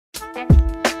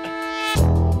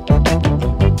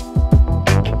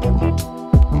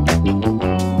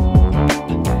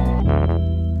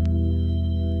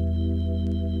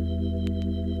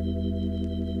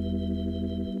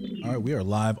are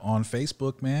live on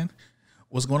Facebook, man.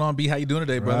 What's going on, B? How you doing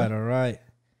today, brother? All right.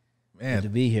 Man, Good to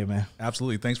be here, man.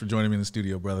 absolutely. Thanks for joining me in the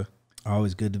studio, brother.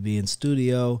 Always good to be in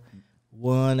Studio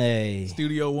 1A.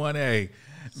 Studio 1A.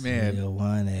 Man, Studio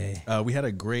 1A. we had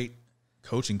a great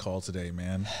coaching call today,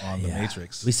 man, on the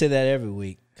Matrix. We say that every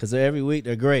week because every week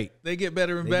they're great. They get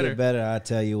better and They better. get better, I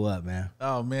tell you what, man.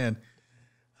 Oh, man.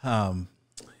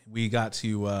 We got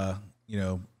to,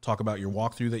 talk about your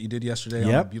walkthrough that you did yesterday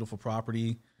on a beautiful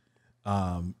property.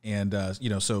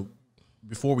 So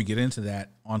before we get into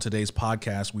that, on today's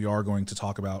podcast, we are going to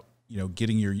talk about,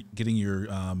 getting your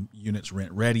units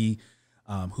rent ready,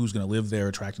 who's going to live there,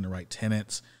 attracting the right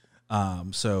tenants.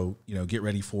 So get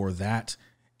ready for that.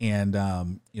 And,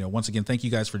 once again, thank you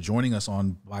guys for joining us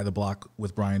on By the Block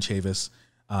with Bryan Chavis.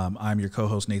 I'm your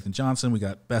co-host, Nathan Johnson. We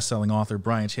got best-selling author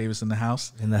Bryan Chavis in the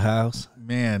house.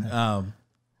 Man,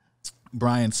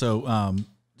 Bryan, so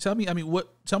tell me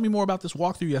more about this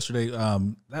walkthrough yesterday.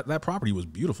 That property was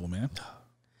beautiful, man.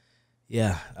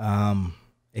 Yeah,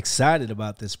 excited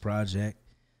about this project.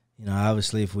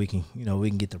 Obviously, if we can, we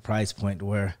can get the price point to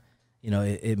where,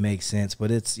 it makes sense.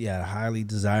 But it's highly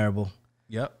desirable.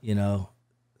 Yep.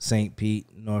 St. Pete,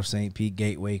 North St. Pete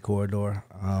Gateway Corridor.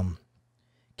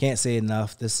 Can't say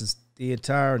enough. This is the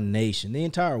entire nation, the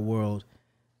entire world.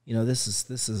 This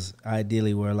is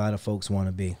ideally where a lot of folks want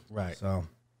to be. Right. So,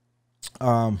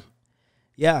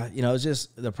 it's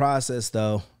just the process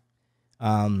though.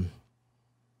 How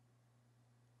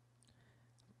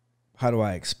do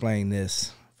I explain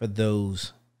this for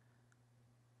those?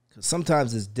 Because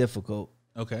sometimes it's difficult.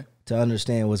 Okay. To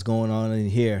understand what's going on in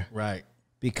here. Right.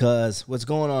 Because what's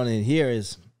going on in here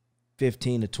is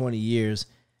 15 to 20 years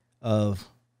of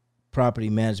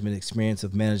property management experience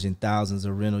of managing thousands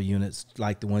of rental units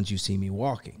like the ones you see me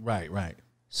walking. Right.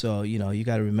 So, you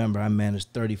got to remember I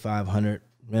managed 3,500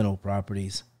 rental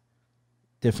properties,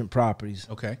 different properties,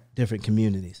 okay, different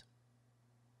communities.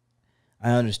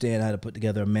 I understand how to put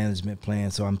together a management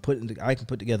plan. So I can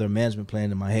put together a management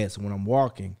plan in my head. So when I'm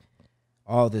walking,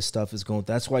 all this stuff is going.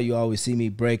 That's why you always see me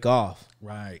break off.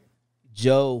 Right.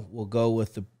 Joe will go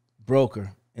with the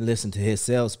broker and listen to his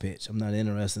sales pitch. I'm not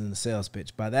interested in the sales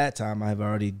pitch. By that time, I've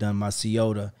already done my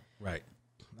COTA. Right.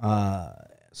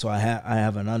 So I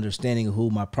have an understanding of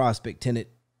who my prospect tenant,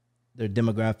 their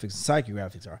demographics and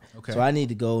psychographics are. Okay. So I need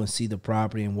to go and see the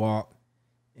property and walk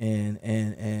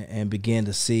and begin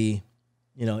to see,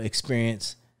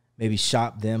 experience, maybe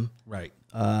shop them. Right.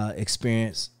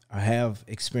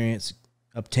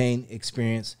 Obtain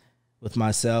experience with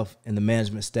myself and the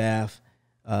management staff,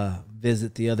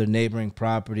 visit the other neighboring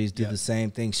properties, do the same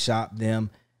thing, shop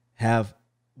them, have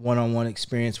one-on-one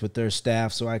experience with their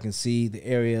staff so I can see the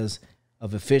areas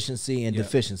of efficiency and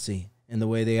deficiency in the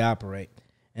way they operate.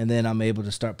 And then I'm able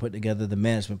to start putting together the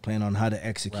management plan on how to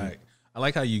execute. Right. I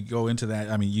like how you go into that.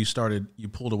 I mean, you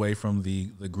pulled away from the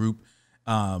group.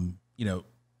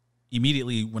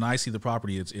 Immediately when I see the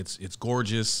property, it's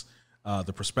gorgeous.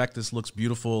 The prospectus looks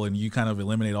beautiful, and you kind of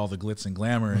eliminate all the glitz and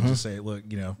glamour and just say, look,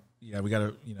 we got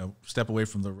to, step away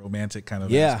from the romantic kind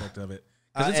of aspect of it.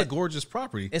 Because it's a gorgeous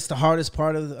property. It's the hardest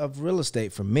part of real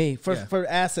estate for me, for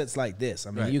assets like this.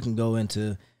 I mean, you can go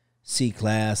into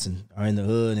C-class and are in the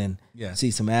hood and see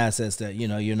some assets that,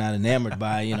 you're not enamored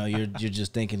by. You're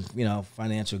just thinking,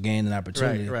 financial gain and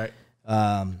opportunity. Right.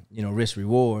 Risk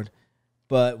reward.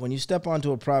 But when you step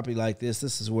onto a property like this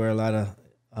is where a lot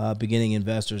of beginning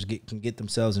investors can get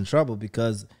themselves in trouble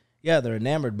because, they're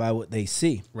enamored by what they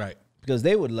see. Right. Because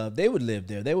they would live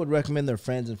there. They would recommend their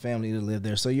friends and family to live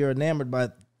there. So you're enamored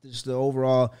by just the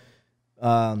overall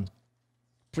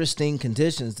pristine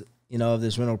conditions, of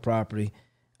this rental property,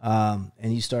 and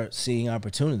you start seeing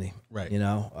opportunity. Right.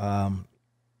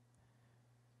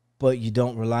 But you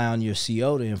don't rely on your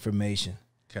COTA information.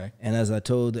 Okay. And as I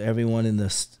told everyone in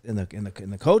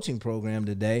the coaching program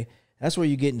today, that's where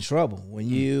you get in trouble.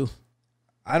 When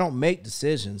I don't make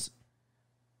decisions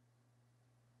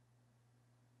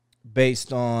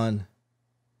based on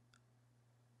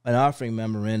an offering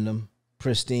memorandum,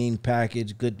 pristine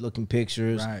package, good-looking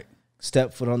pictures,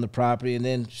 step foot on the property, and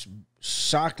then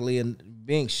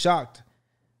being shocked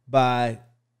by,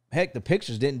 heck, the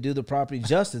pictures didn't do the property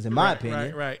justice, in my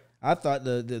opinion. Right. I thought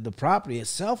the property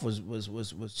itself was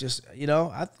just,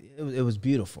 it was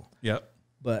beautiful. Yep.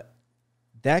 But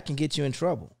that can get you in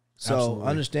trouble. So Absolutely.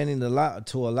 Understanding to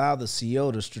allow the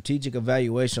CO, the strategic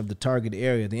evaluation of the target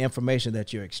area, the information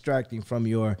that you're extracting from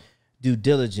your due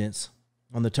diligence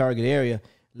on the target area,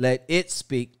 let it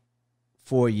speak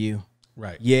for you.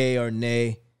 Right. Yay or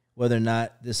nay, whether or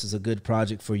not this is a good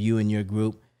project for you and your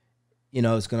group.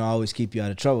 It's going to always keep you out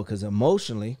of trouble because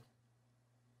emotionally,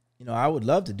 I would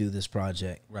love to do this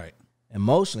project. Right.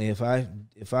 Emotionally, if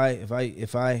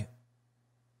I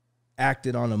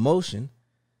acted on emotion,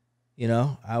 you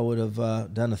know, I would have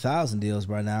done 1,000 deals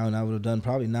by now, and I would have done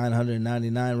probably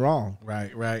 999 wrong.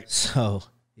 Right. So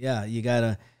yeah, you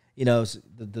gotta, you know,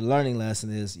 the learning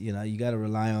lesson is, you know, you gotta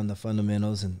rely on the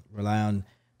fundamentals and rely on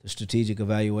the strategic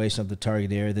evaluation of the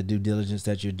target area, the due diligence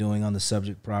that you're doing on the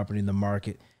subject property in the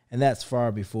market, and that's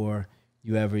far before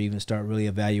you ever even start really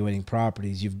evaluating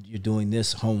properties. You're doing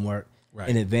this homework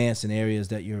in advance in areas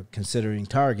that you're considering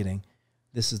targeting.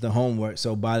 This is the homework.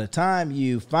 So by the time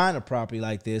you find a property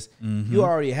like this, you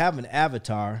already have an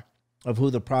avatar of who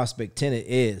the prospect tenant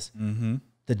is,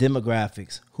 the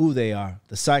demographics, who they are,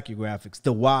 the psychographics,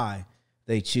 the why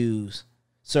they choose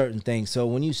certain things. So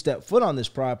when you step foot on this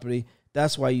property,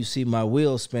 that's why you see my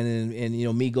wheels spinning and you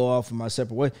know, me go off in my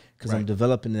separate way, because I'm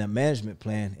developing that management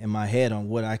plan in my head on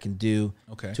what I can do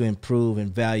to improve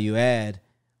and value add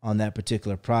on that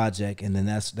particular project. And then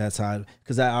that's how,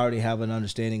 because I already have an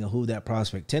understanding of who that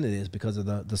prospect tenant is because of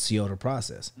the CIOTA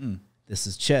process. This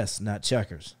is chess, not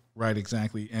checkers. Right,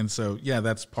 exactly. And so, yeah,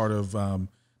 that's part of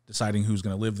deciding who's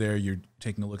going to live there. You're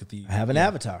taking a look at I have an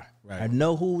avatar. I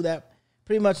know who that,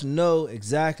 pretty much know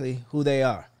exactly who they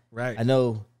are. Right. I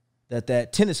know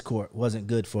that tennis court wasn't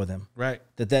good for them. Right.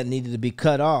 That needed to be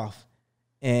cut off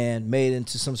and made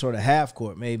into some sort of half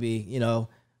court, maybe, you know,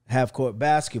 half court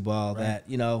basketball. That,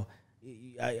 you know,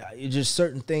 just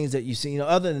certain things that you see. You know,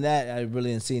 other than that, I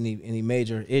really didn't see any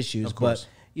major issues. But,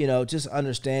 you know, just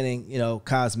understanding, you know,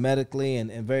 cosmetically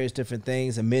and various different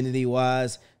things,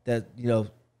 amenity-wise, that, you know,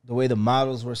 the way the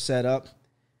models were set up,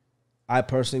 I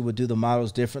personally would do the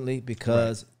models differently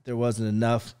because there wasn't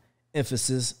enough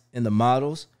emphasis in the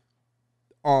models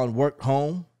on work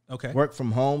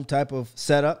from home type of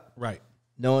setup. Right.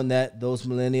 Knowing that most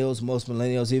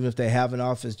millennials, even if they have an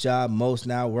office job, most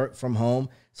now work from home.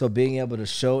 So being able to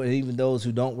show, and even those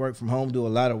who don't work from home do a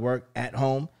lot of work at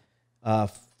home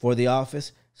for the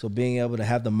office. So being able to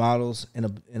have the models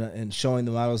and showing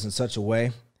the models in such a way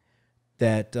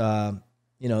that,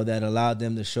 you know, that allowed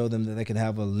them to show them that they can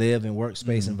have a live and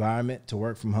workspace environment to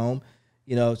work from home.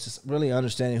 You know, it's just really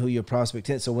understanding who your prospect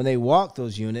is. So when they walk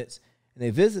those units and they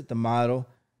visit the model,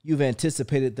 you've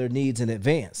anticipated their needs in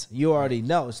advance. You already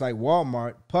know. It's like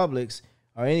Walmart, Publix,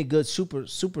 or any good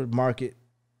supermarket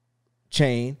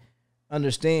chain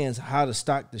understands how to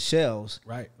stock the shelves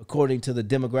according to the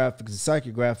demographics and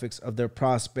psychographics of their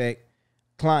prospect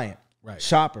client,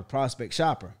 prospect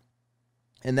shopper.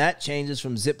 And that changes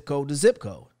from zip code to zip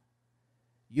code.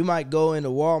 You might go into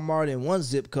Walmart in one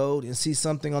zip code and see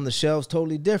something on the shelves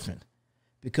totally different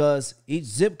because each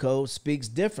zip code speaks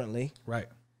differently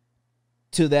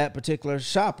to that particular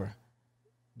shopper,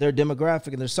 their demographic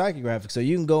and their psychographic. So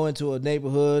you can go into a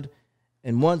neighborhood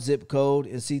in one zip code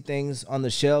and see things on the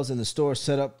shelves in the store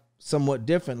set up somewhat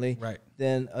differently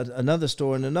than another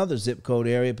store in another zip code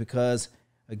area because,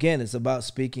 again, it's about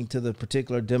speaking to the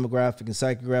particular demographic and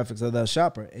psychographics of that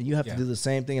shopper. And you have to do the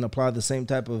same thing and apply the same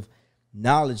type of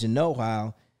knowledge and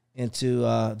know-how into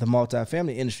the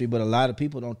multifamily industry. But a lot of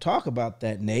people don't talk about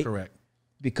that, Nate. Correct.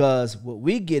 Because what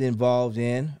we get involved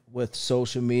in with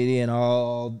social media and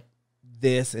all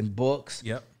this and books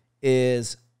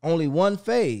is only one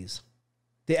phase,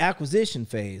 the acquisition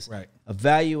phase,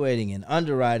 evaluating and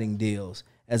underwriting deals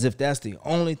as if that's the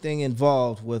only thing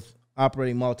involved with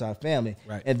operating multifamily.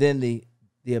 And then the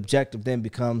objective then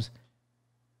becomes,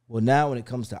 well, now when it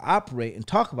comes to operate and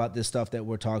talk about this stuff that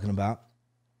we're talking about,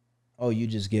 oh, you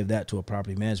just give that to a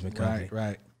property management company.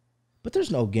 Right. But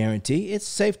there's no guarantee. It's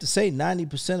safe to say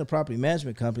 90% of property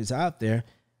management companies out there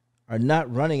are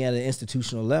not running at an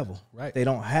institutional level. They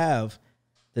don't have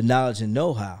the knowledge and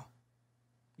know-how,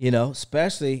 you know,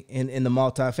 especially in the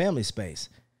multifamily space.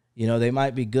 You know, they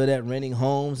might be good at renting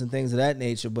homes and things of that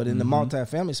nature, but in the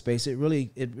multifamily space, it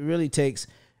really takes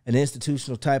an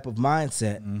institutional type of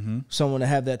mindset, someone to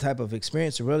have that type of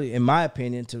experience to really, in my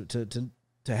opinion,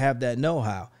 to have that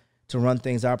know-how to run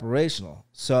things operationally.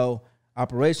 So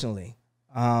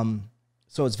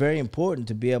it's very important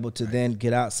to be able to then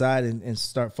get outside and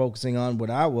start focusing on what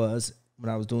I was when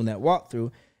I was doing that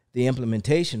walkthrough, the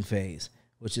implementation phase,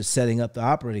 which is setting up the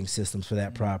operating systems for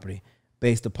that property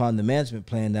based upon the management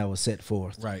plan that was set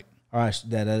forth.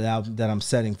 That I'm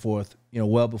setting forth, you know,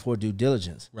 well before due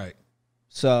diligence.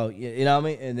 So, you know what I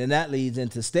mean? And then that leads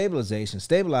into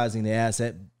stabilizing the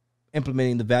asset,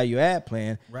 implementing the value add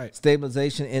plan.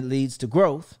 Stabilization, it leads to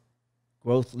growth.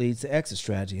 Growth leads to exit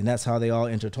strategy, and that's how they all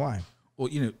intertwine. Well,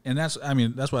 you know, and that's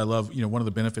what I love. You know, one of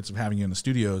the benefits of having you in the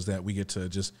studio is that we get to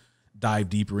just dive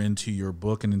deeper into your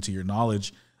book and into your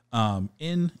knowledge.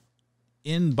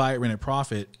 In Buy It, Rent It,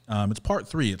 Profit, it's part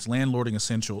 3. It's Landlording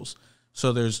Essentials.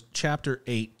 So there's chapter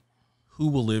 8, who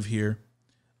will live here.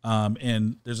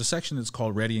 And there's a section that's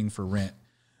called readying for rent.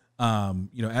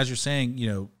 As you're saying,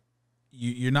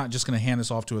 you're not just going to hand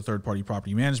this off to a third-party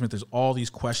property management. There's all these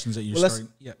questions that you're starting.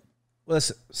 Yeah. Well,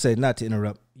 let's say, not to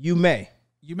interrupt, you may,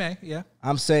 yeah.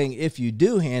 I'm saying if you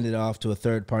do hand it off to a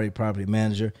third-party property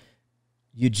manager,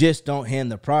 you just don't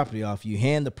hand the property off. You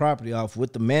hand the property off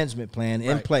with the management plan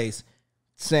in place,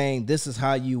 saying this is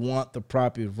how you want the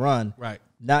property to run. Right.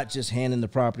 Not just handing the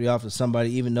property off to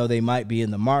somebody, even though they might be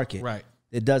in the market. Right.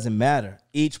 It doesn't matter.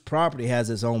 Each property has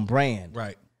its own brand.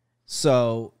 Right.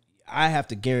 So I have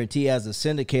to guarantee, as a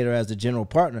syndicator, as the general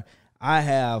partner, I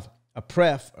have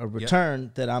a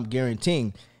return that I'm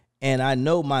guaranteeing. And I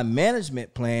know my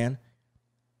management plan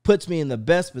puts me in the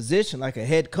best position, like a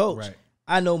head coach. Right.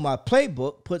 I know my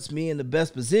playbook puts me in the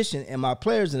best position and my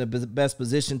players in the best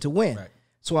position to win. Right.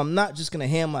 So I'm not just going to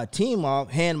hand my team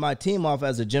off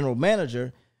as a general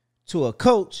manager to a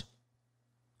coach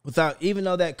without, even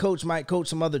though that coach might coach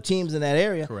some other teams in that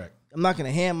area. Correct. I'm not going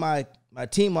to hand my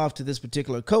team off to this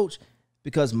particular coach,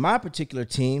 because my particular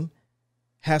team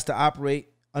has to operate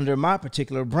under my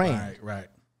particular brand. Right.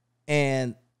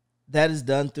 And that is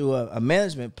done through a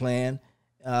management plan,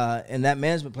 and that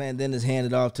management plan then is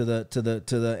handed off to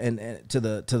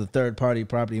the third party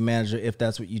property manager, if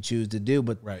that's what you choose to do.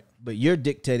 But you're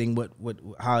dictating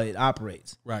how it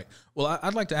operates. Right. Well,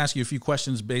 I'd like to ask you a few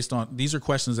questions based on, these are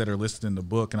questions that are listed in the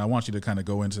book, and I want you to kind of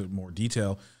go into more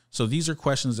detail. So these are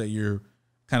questions that you're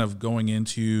kind of going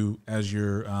into as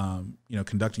you're,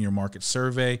 conducting your market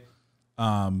survey.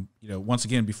 Once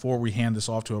again, before we hand this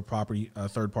off to a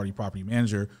third-party property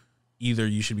manager, either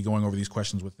you should be going over these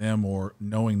questions with them or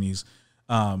knowing these.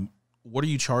 What are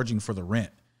you charging for the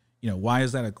rent? Why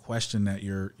is that a question that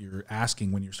you're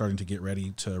asking when you're starting to get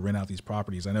ready to rent out these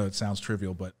properties? I know it sounds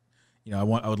trivial, but I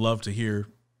would love to hear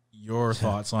your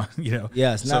thoughts on,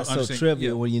 Yeah, it's not so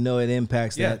trivial when it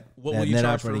impacts that net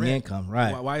operating income,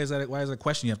 right? Why is that a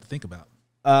question you have to think about?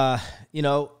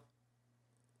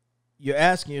 You're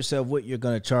asking yourself what you're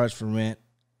going to charge for rent.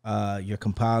 You're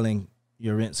compiling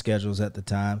your rent schedules at the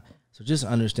time. So just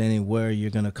understanding where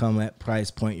you're going to come at,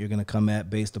 price point you're going to come at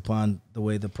based upon the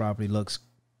way the property looks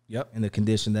and the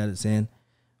condition that it's in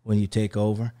when you take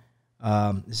over.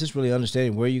 It's just really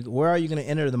understanding where are you going to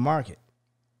enter the market.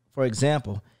 For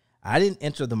example, I didn't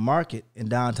enter the market in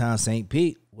downtown St.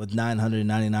 Pete with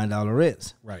 $999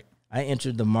 rents. Right. I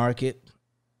entered the market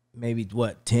maybe,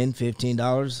 $10,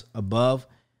 $15 above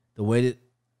the weighted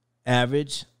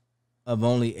average of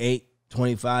only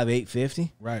 $825,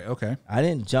 $850. Right. Okay. I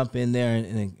didn't jump in there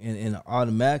and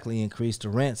automatically increase the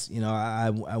rents.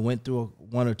 I went through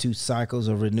one or two cycles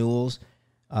of renewals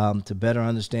to better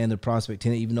understand the prospect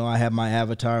tenant. Even though I had my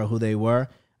avatar of who they were,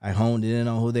 I honed in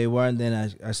on who they were, and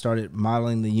then I started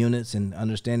modeling the units and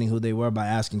understanding who they were by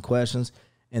asking questions.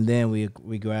 And then we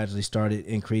gradually started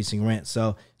increasing rent.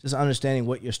 So just understanding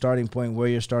what your starting point, where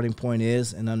your starting point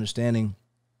is, and understanding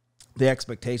the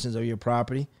expectations of your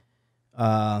property,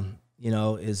 because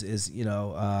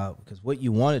what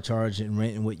you want to charge in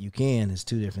rent and what you can is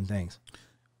two different things.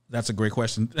 That's a great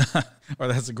question, or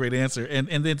that's a great answer. And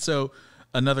then so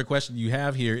another question you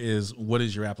have here is, what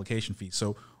is your application fee?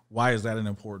 So why is that an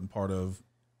important part of?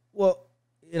 Well,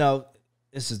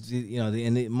 this is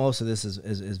most of this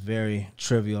is very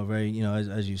trivial, very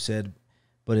as you said,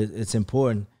 but it's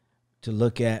important to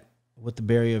look at what the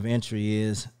barrier of entry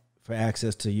is for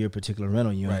access to your particular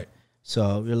rental unit. Right.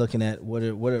 So you're looking at what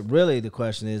it really, the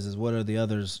question is what are the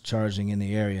others charging in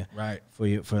the area, right,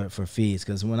 for fees?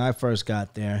 Because when I first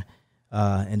got there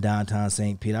in downtown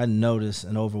St. Pete, I noticed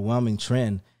an overwhelming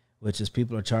trend, which is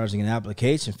people are charging an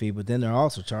application fee, but then they're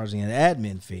also charging an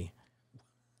admin fee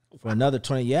for another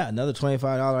 $25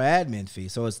 admin fee.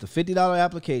 So it's the $50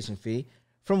 application fee,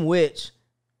 from which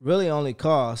really only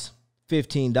costs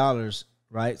 $15,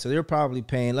 right? So they're probably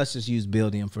paying, let's just use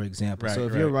Buildium, for example. Right, so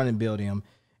if you're running Buildium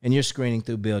and you're screening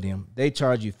through Buildium, they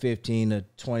charge you $15 to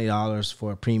 $20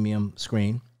 for a premium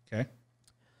screen. Okay.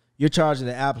 You're charging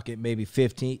the applicant maybe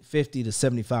 $50 to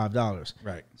 $75.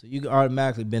 Right. So you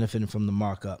automatically benefiting from the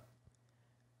markup.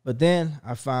 But then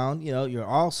I found, you're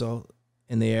also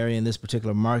in the area, in this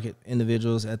particular market,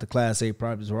 individuals at the Class A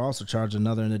properties were also charging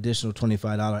an additional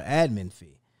 $25 admin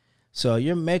fee. So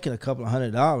you're making a couple of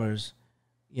 $100,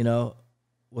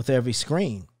 with every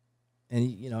screen.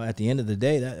 And, at the end of the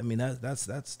day, that's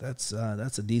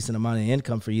a decent amount of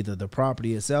income for either the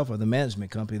property itself or the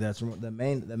management company that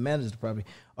manages the property,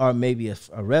 or maybe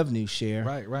a revenue share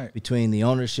right, between the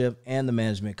ownership and the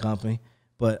management company.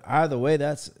 But either way,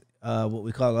 that's what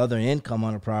we call other income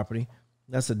on a property.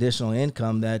 That's additional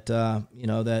income that's a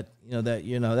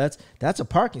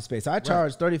parking space. I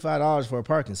charge $35 for a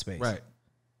parking space. Right.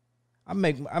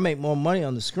 I make more money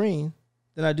on the screen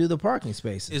than I do the parking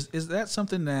spaces. Is that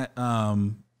something that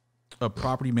a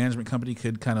property management company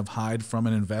could kind of hide from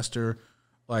an investor,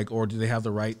 like, or do they have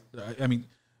the right? I mean,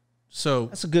 so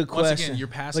that's a good question. Once again, you're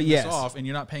passing this off and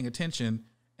you're not paying attention.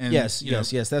 And yes,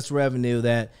 that's revenue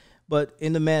that. But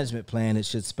in the management plan, it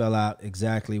should spell out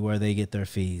exactly where they get their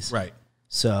fees. Right.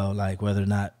 So, like whether or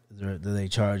not they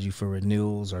charge you for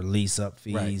renewals or lease up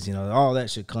fees, right. You know, all that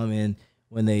should come in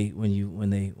when they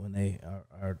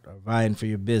are vying for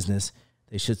your business.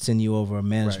 They should send you over a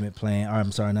management plan. Or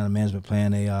I'm sorry, not a management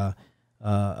plan, a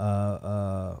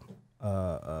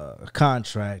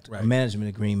contract, a management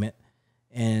agreement,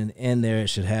 and in there it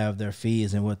should have their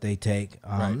fees and what they take.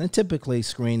 And typically,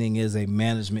 screening is a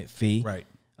management fee. Right.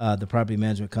 The property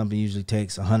management company usually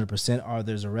takes 100%, or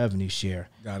there's a revenue share.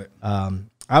 Got it.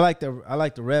 I like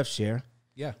the rev share.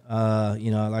 Yeah. You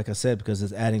know, like I said, because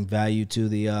it's adding value to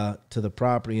the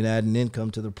property and adding income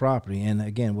to the property. And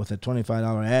again, with a $25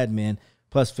 admin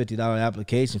plus $50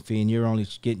 application fee, and you're only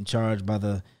getting charged by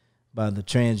the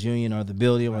TransUnion or the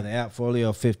building or the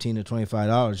Appfolio $15 to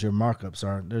 $25, your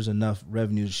markups there's enough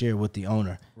revenue to share with the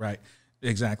owner. Right.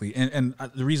 Exactly. And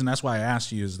the reason that's why I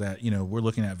asked you is that, you know, we're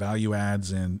looking at value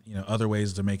adds and, you know, other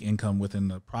ways to make income within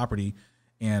the property.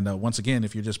 And once again,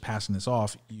 if you're just passing this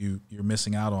off, you're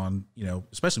missing out on, you know,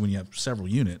 especially when you have several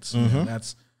units. Mm-hmm. You know,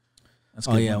 that's good.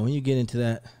 Oh, yeah. When you get into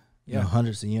that, you know,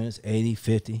 hundreds of units, 80,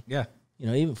 50. Yeah. You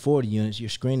know, even 40 units, you're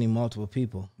screening multiple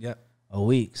people a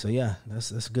week. So, yeah,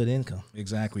 that's good income.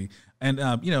 Exactly. And,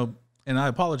 you know, and I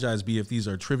apologize, B, if these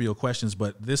are trivial questions,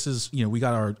 but this is, you know, we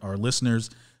got our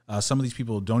listeners. Some of these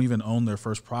people don't even own their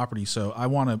first property. So I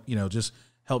want to, you know, just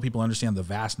help people understand the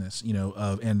vastness, you know,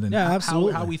 of and then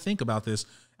how we think about this.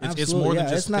 It's more than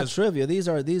just. It's not trivia. These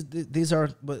are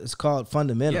what it's called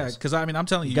fundamentals. Yeah, because I mean, I'm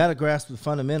telling you, you got to grasp the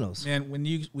fundamentals. And when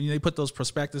they put those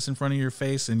prospectus in front of your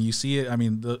face and you see it, I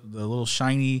mean, the little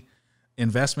shiny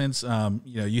investments, you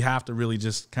know, you have to really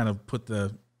just kind of put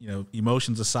the, you know,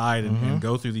 emotions aside and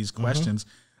go through these questions.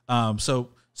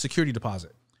 So security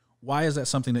deposit. Why is that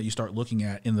something that you start looking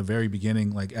at in the very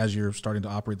beginning, like as you're starting to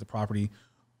operate the property?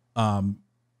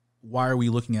 Why are we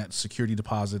looking at security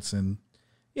deposits? And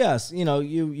yes, you know,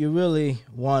 you really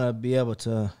want to be able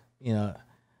to, you know,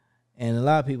 and a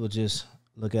lot of people just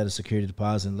look at a security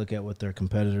deposit and look at what their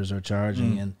competitors are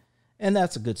charging, and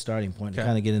that's a good starting point to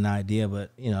kind of get an idea. But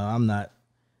you know, I'm not,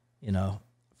 you know,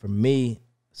 for me,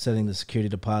 setting the security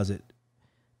deposit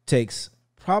takes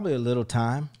probably a little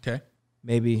time. Okay.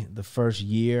 Maybe the first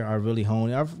year I really hone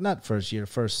in, or not first year, the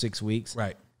first 6 weeks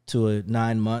to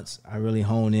 9 months, I really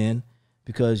hone in,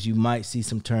 because you might see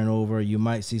some turnover. You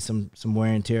might see some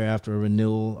wear and tear after a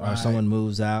renewal or someone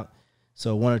moves out.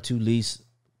 So 1 or 2 lease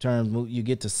terms, you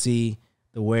get to see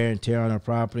the wear and tear on a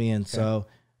property. And so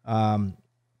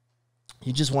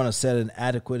you just want to set an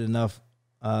adequate enough,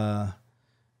 for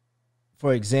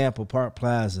example, Park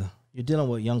Plaza, you're dealing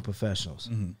with young professionals.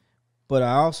 Mm-hmm. But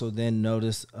I also then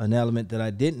noticed an element that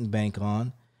I didn't bank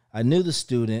on. I knew the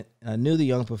student, and I knew the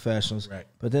young professionals,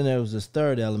 but then there was this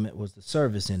third element, was the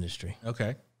service industry.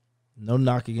 Okay. No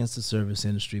knock against the service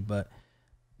industry, but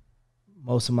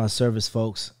most of my service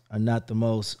folks are not the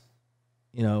most,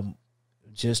 you know,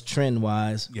 just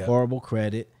trend-wise, horrible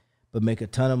credit, but make a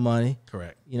ton of money.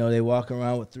 Correct. You know, they walk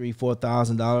around with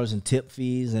 $3,000-$4,000 in tip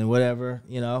fees and whatever,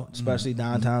 you know, especially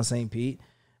downtown St. Pete.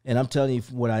 And I'm telling you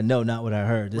what I know, not what I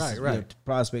heard. This is you know,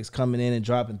 prospects coming in and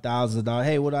dropping thousands of dollars.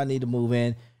 Hey, what do I need to move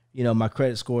in? You know, my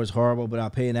credit score is horrible, but I'll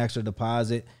pay an extra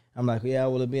deposit. I'm like, yeah,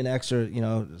 well, it'll be an extra, you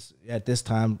know, at this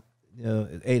time, you know,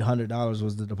 $800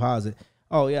 was the deposit.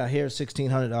 Oh, yeah, here's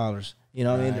 $1,600, you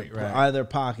know what I mean? Out of their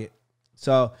pocket.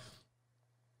 So,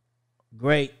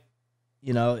 great,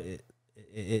 you know,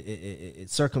 it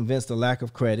circumvents the lack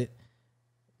of credit.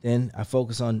 Then I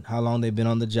focus on how long they've been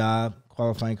on the job,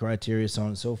 qualifying criteria, so on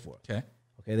and so forth. Okay,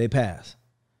 they pass.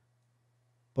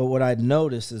 But what I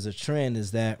noticed as a trend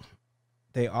is that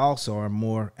they also are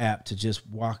more apt to just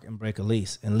walk and break a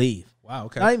lease and leave. Wow,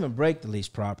 okay. Not even break the lease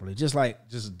properly, just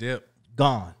dip.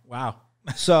 Gone. Wow.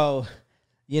 So,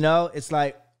 you know, it's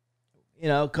like, you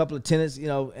know, a couple of tenants, you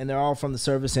know, and they're all from the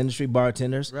service industry,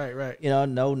 bartenders. Right. You know,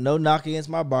 no knock against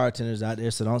my bartenders out there,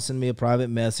 so don't send me a private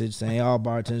message saying all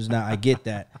bartenders. Now, I get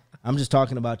that. I'm just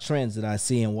talking about trends that I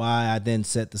see and why I then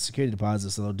set the security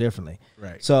deposits a little differently.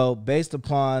 Right. So based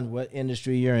upon what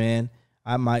industry you're in,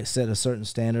 I might set a certain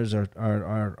standards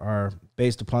or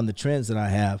based upon the trends that I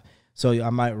have. So I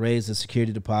might raise the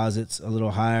security deposits a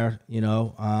little higher, you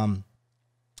know,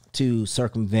 to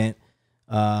circumvent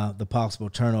the possible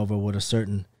turnover with a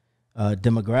certain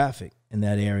demographic in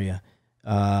that area.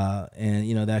 And,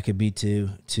 you know, that could be to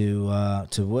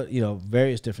what, you know,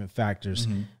 various different factors.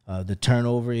 the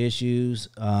turnover issues,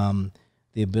 the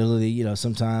ability,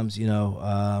 sometimes, if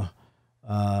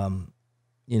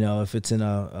it's in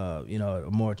a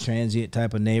more transient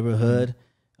type of neighborhood,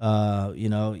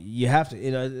 you have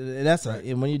to, that's right.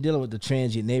 And when you're dealing with the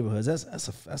transient neighborhoods,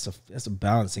 that's a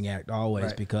balancing act always,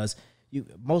 right. Because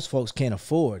most folks can't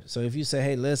afford. So if you say,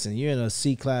 hey, listen, you're in a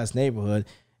C-class neighborhood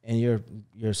and your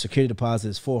security deposit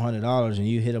is $400 and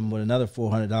you hit them with another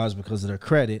 $400 because of their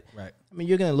credit, right. I mean,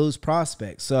 you're going to lose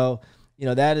prospects. So,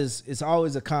 it's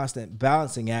always a constant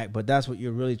balancing act, but that's what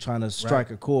you're really trying to strike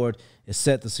a chord, is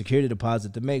set the security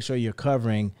deposit to make sure you're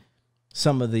covering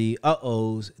some of the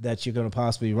uh-ohs that you're going to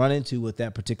possibly run into with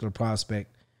that particular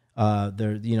prospect,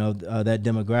 that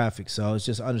demographic. So it's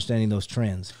just understanding those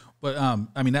trends. But,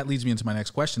 that leads me into my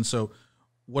next question. So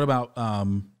what about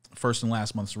first and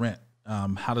last month's rent?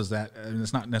 How does that,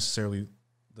 it's not necessarily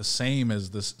the same as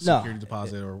the security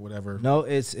deposit or whatever. No,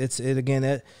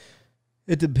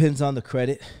 it depends on the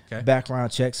credit,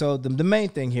 background check. So the main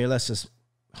thing here, let's just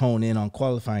hone in on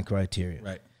qualifying criteria.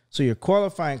 Right. So your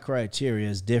qualifying criteria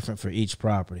is different for each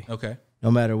property. Okay.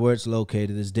 No matter where it's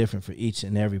located, it's different for each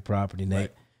and every property, Nate.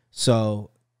 Right. So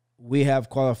we have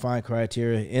qualifying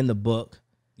criteria in the book.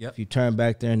 Yep. If you turn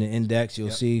back there in the index,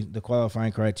 you'll see the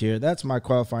qualifying criteria. That's my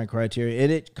qualifying criteria.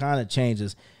 It kind of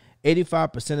changes.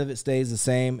 85% of it stays the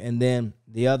same, and then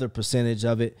the other percentage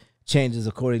of it changes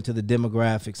according to the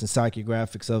demographics and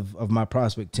psychographics of my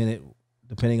prospect tenant,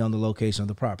 depending on the location of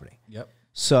the property. Yep.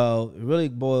 So it really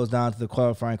boils down to the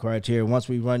qualifying criteria. Once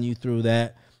we run you through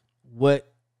that, what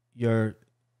your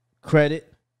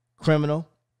credit, criminal,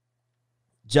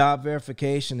 job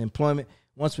verification, employment,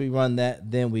 once we run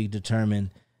that, then we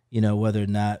determine, whether or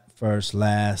not first,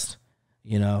 last,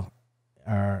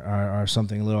 or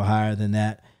something a little higher than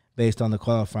that based on the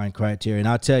qualifying criteria. And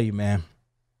I'll tell you, man,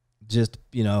 just,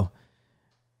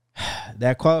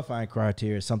 that qualifying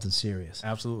criteria is something serious.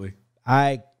 Absolutely.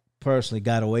 I personally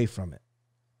got away from it.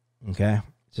 Okay.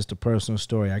 Just a personal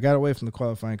story. I got away from the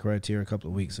qualifying criteria a couple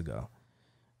of weeks ago.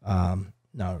 A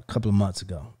couple of months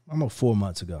ago, almost 4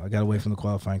 months ago. I got away from the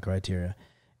qualifying criteria.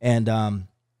 And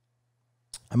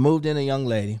I moved in a young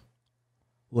lady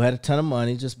who had a ton of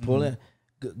money, just pulling,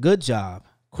 good job,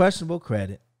 questionable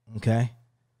credit. Okay.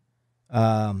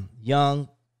 Young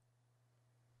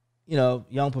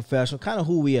professional, kind of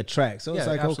who we attract. So it's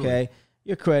like, absolutely. Okay,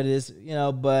 your credit is,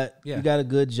 but you got a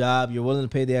good job. You're willing to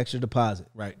pay the extra deposit.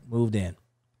 Right. Moved in.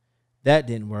 That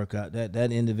didn't work out.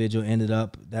 That individual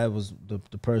that was the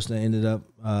person that ended up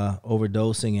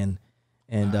overdosing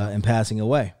and passing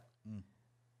away.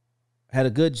 Had a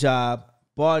good job,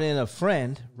 brought in a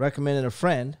friend, recommended a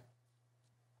friend.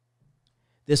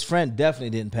 This friend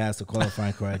definitely didn't pass the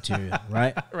qualifying criteria,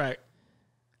 right? Right.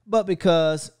 But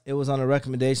because it was on a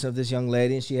recommendation of this young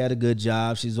lady and she had a good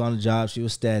job, she was on a job, she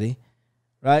was steady,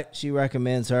 right? She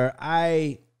recommends her.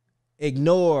 I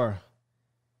ignore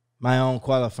my own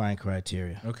qualifying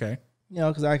criteria. Okay.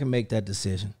 Because I can make that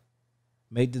decision.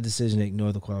 Make the decision to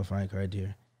ignore the qualifying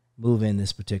criteria. Move in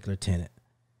this particular tenant.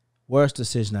 Worst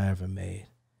decision I ever made.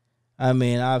 I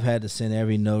mean, I've had to send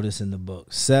every notice in the book.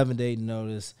 7-day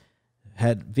notice.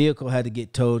 Vehicle had to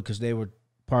get towed because they were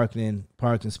parking in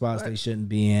parking spots they shouldn't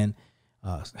be in.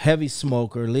 Heavy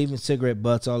smoker, leaving cigarette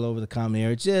butts all over the common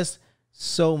area. Just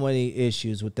so many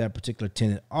issues with that particular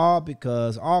tenant. All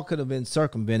could have been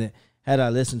circumvented had I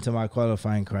listened to my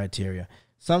qualifying criteria.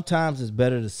 Sometimes it's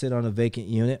better to sit on a vacant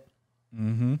unit,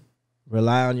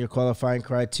 rely on your qualifying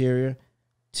criteria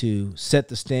to set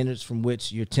the standards from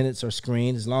which your tenants are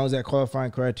screened. As long as that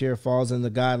qualifying criteria falls in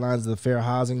the guidelines of the Fair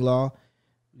Housing Law,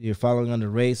 you're following under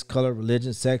race, color,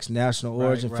 religion, sex, national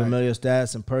origin, familial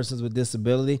status, and persons with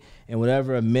disability, and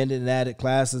whatever amended and added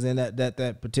classes in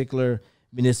that particular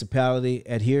municipality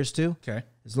adheres to. Okay.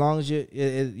 As long as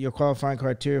your qualifying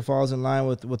criteria falls in line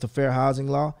with the Fair Housing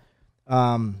Law,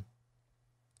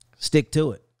 stick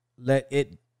to it. Let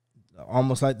it,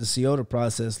 almost like the COTA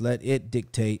process, let it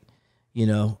dictate,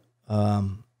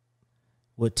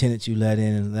 what tenants you let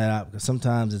in and let out. Because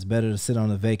sometimes it's better to sit on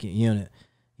a vacant unit.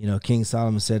 King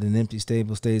Solomon said an empty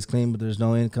stable stays clean, but there's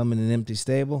no income in an empty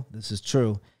stable. This is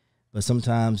true. But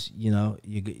sometimes,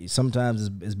 sometimes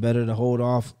it's better to hold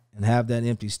off and have that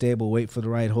empty stable, wait for the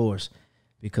right horse.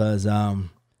 Because,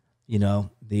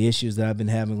 the issues that I've been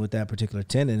having with that particular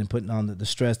tenant and putting on the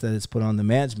stress that it's put on the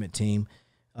management team,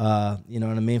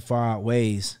 far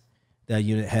outweighs that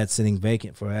unit had sitting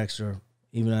vacant for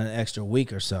even an extra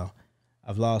week or so.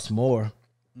 I've lost more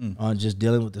on just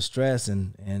dealing with the stress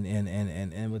and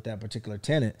with that particular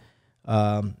tenant.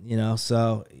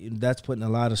 So that's putting a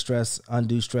lot of stress,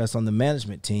 undue stress on the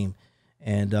management team.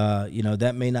 And,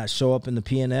 that may not show up in the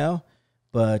P&L,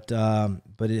 but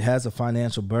it has a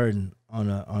financial burden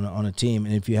on a team.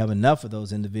 And if you have enough of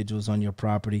those individuals on your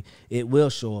property, it will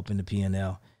show up in the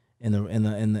P&L in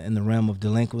the realm of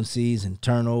delinquencies and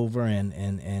turnover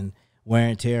and wear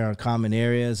and tear on common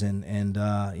areas, and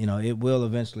it will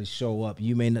eventually show up.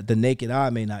 You may not, the naked eye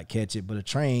may not catch it, but a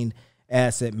trained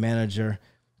asset manager,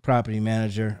 property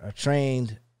manager, a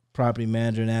trained property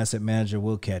manager and asset manager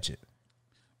will catch it.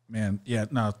 Man, yeah,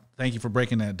 no, thank you for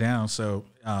breaking that down. So,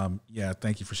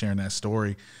 thank you for sharing that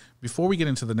story. Before we get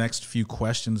into the next few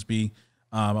questions,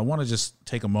 I want to just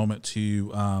take a moment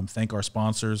to thank our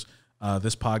sponsors.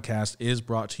 This podcast is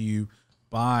brought to you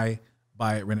by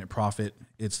Buy It, Rent It, Profit.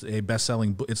 It's the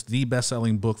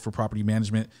best-selling book for property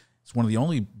management. It's one of the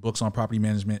only books on property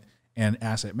management and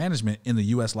asset management in the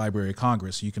U.S. Library of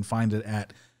Congress. You can find it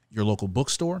at your local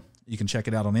bookstore. You can check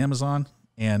it out on Amazon.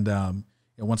 And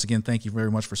once again, thank you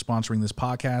very much for sponsoring this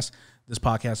podcast. This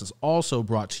podcast is also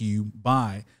brought to you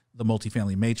by the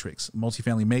Multifamily Matrix.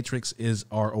 Multifamily Matrix is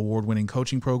our award-winning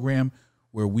coaching program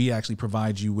where we actually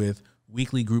provide you with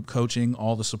weekly group coaching,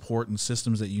 all the support and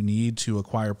systems that you need to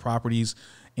acquire properties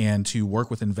and to work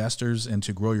with investors and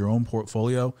to grow your own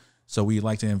portfolio. So we'd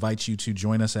like to invite you to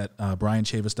join us at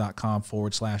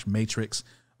bryanchavis.com/matrix.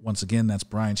 Once again, that's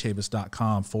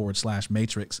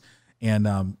bryanchavis.com/matrix.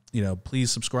 And,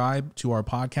 please subscribe to our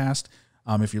podcast.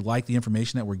 If you like the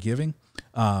information that we're giving,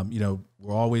 we're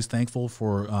always thankful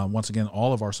for, once again,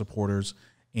 all of our supporters.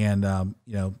 And,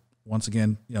 once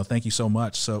again, thank you so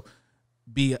much. So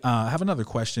I have another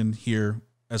question here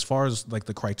as far as like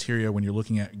the criteria when you're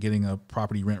looking at getting a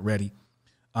property rent ready,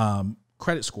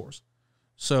 credit scores.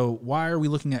 So why are we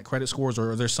looking at credit scores,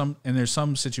 or there's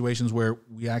some situations where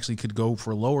we actually could go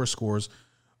for lower scores.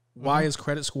 Why is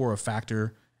credit score a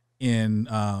factor in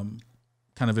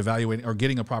kind of evaluating or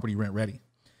getting a property rent ready?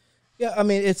 Yeah, I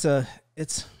mean it's a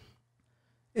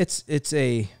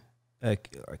KPI.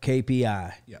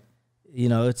 Yeah,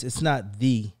 it's not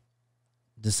the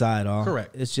decide all.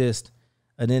 Correct. It's just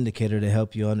an indicator to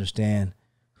help you understand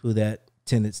who that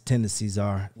tenant's tendencies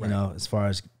are. Right. As far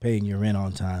as paying your rent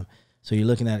on time. So you're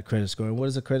looking at a credit score, and what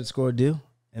does a credit score do?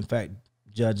 In fact,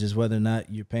 judges whether or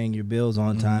not you're paying your bills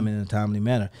on time and in a timely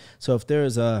manner. So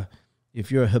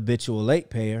if you're a habitual late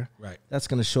payer, right, that's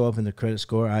going to show up in the credit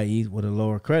score, i.e. with a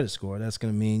lower credit score. That's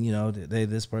going to mean,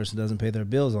 this person doesn't pay their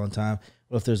bills on time.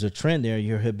 Well, if there's a trend there,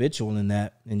 you're habitual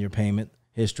in your payment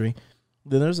history,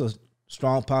 then there's a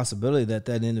strong possibility that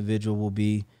individual will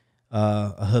be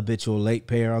a habitual late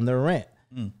payer on their rent.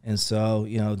 And so,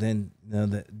 then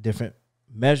the different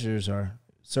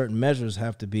certain measures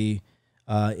have to be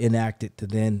enacted to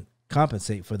then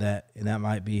compensate for that. And that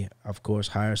might be, of course,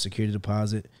 higher security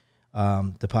deposit,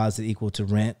 deposit equal to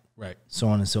rent, right, so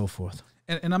on and so forth.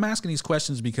 And I'm asking these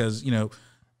questions because,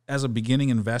 as a beginning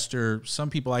investor,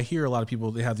 I hear a lot of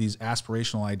people, they have these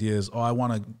aspirational ideas. Oh, I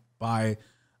want to buy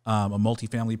a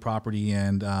multifamily property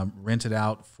and rent it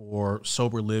out for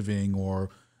sober living or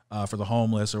for the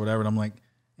homeless or whatever. And I'm like,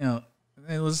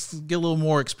 hey, let's get a little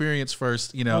more experience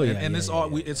first, it's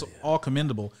all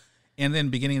commendable. And then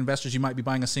beginning investors, you might be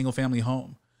buying a single family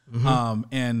home.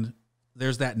 And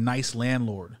there's that nice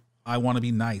landlord. I want to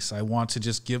be nice. I want to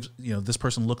just give, this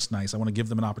person looks nice. I want to give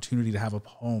them an opportunity to have a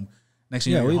home. Next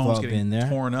thing you know, your home's getting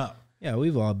torn up. Yeah,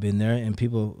 we've all been there. And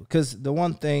people, because the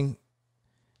one thing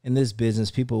in this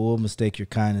business, people will mistake your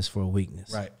kindness for a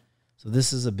weakness. Right. So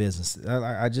this is a business.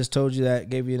 I just told you that,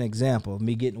 gave you an example of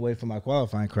me getting away from my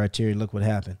qualifying criteria. Look what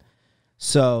happened.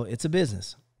 So it's a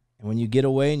business. And when you get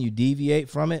away and you deviate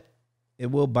from it,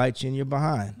 it will bite you in your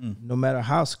behind, no matter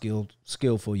how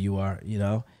skillful you are,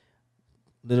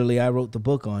 Literally, I wrote the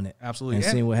book on it. Absolutely. And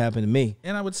seeing what happened to me.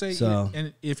 And I would say,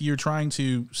 and if you're trying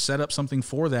to set up something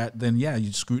for that, then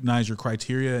you scrutinize your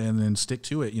criteria and then stick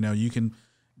to it. You can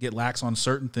get lax on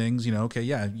certain things, you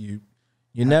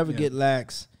never get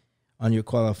lax on your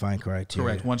qualifying criteria.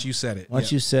 Correct. Once you set it.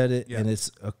 You set it, and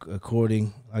it's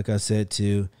according, like I said,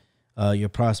 to your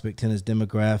prospect tenant's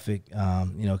demographic,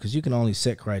 because you can only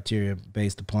set criteria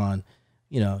based upon,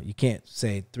 you can't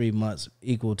say 3 months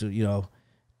equal to,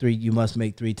 you must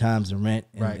make 3 times the rent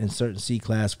in certain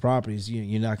C-class properties.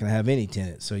 You're not going to have any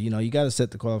tenants. So, you got to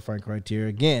set the qualifying criteria.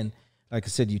 Again, like I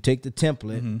said, you take the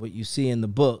template, what you see in the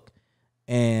book,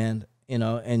 and,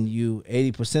 and you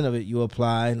 80% of it you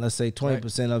apply. Let's say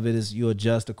 20% of it is you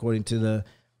adjust according to the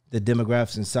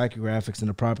demographics and psychographics in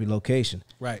the property location.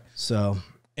 Right. So,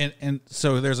 and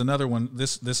so there's another one.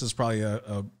 This is probably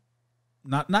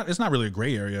it's not really a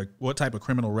gray area. What type of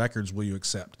criminal records will you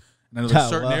accept? Now,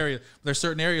 there's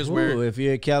certain areas where if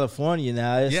you're in California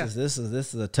now, this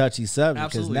is a touchy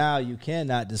subject because now you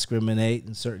cannot discriminate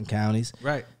in certain counties,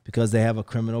 right? Because they have a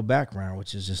criminal background,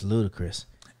 which is just ludicrous.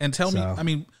 And tell me, I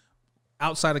mean,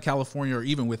 outside of California or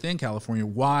even within California,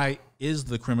 why is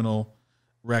the criminal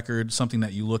record something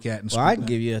that you look at? And I can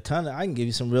give you I can give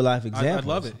you some real life examples. I'd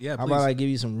love it. Yeah. How about I give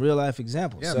you some real life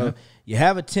examples? Yeah, so man. You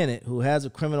have a tenant who has a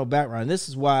criminal background. This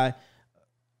is why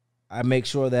I make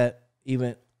sure that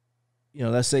even,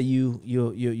 let's say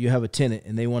you have a tenant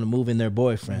and they want to move in their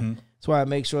boyfriend. Mm-hmm. That's why I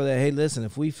make sure that, hey, listen,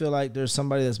 if we feel like there's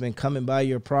somebody that's been coming by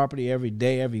your property every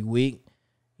day, every week,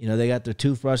 they got their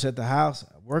toothbrush at the house,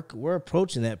 we're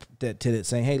approaching that tenant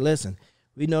saying, hey, listen,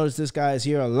 we notice this guy is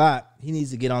here a lot. He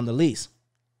needs to get on the lease.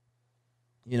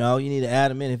 You need to add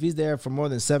him in. If he's there for more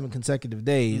than 7 consecutive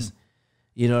days,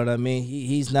 you know what I mean?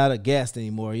 He's not a guest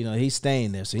anymore. He's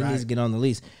staying there. So he needs to get on the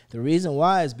lease. The reason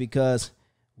why is because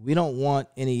we don't want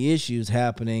any issues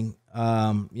happening.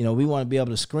 We want to be able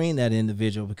to screen that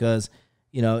individual because,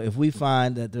 if we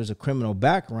find that there's a criminal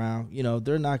background,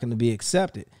 they're not going to be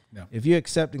accepted. No. If you're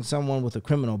accepting someone with a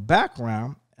criminal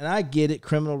background, and I get it,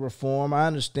 criminal reform, I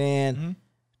understand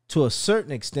to a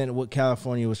certain extent what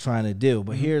California was trying to do.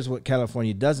 But here's what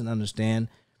California doesn't understand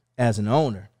as an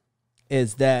owner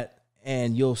is that,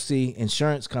 and you'll see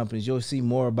insurance companies, you'll see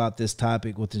more about this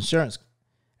topic with insurance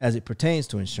as it pertains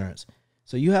to insurance.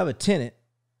 So you have a tenant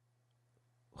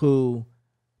who,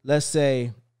 let's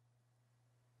say,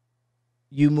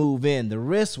 you move in. The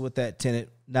risk with that tenant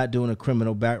not doing a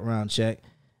criminal background check,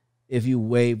 if you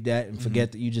waive that and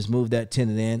forget that you just moved that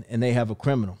tenant in and they have a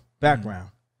criminal background.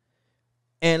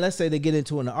 And let's say they get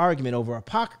into an argument over a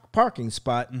parking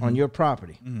spot on your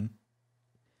property.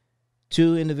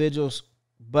 2 individuals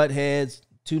butt heads,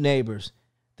 2 neighbors.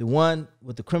 The one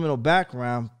with the criminal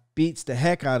background beats the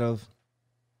heck out of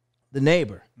the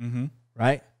neighbor,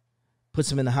 right? Puts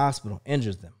him in the hospital,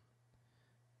 injures them.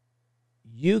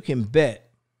 You can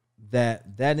bet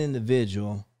that that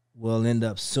individual will end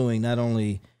up suing not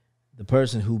only the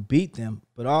person who beat them,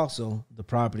 but also the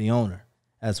property owner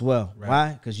as well. Right.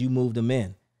 Why? Because you moved them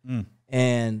in.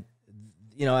 And,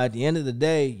 at the end of the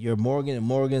day, your Morgan &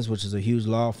 Morgans, which is a huge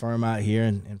law firm out here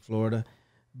in Florida,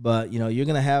 but, you're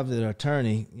going to have the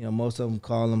attorney, most of them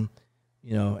call them,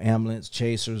 ambulance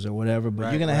chasers or whatever,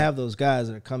 but you're going to have those guys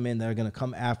that come in that are going to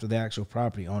come after the actual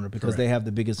property owner because they have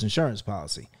the biggest insurance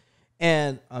policy.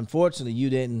 And unfortunately, you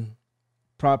didn't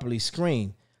properly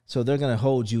screen, so they're going to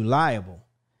hold you liable.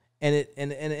 And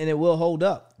it will hold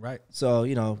up. Right. So,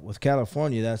 with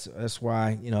California, that's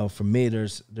why, for me,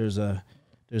 there's a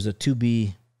to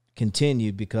be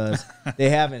continued because they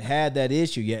haven't had that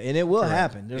issue yet. And it will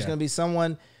happen. There's going to be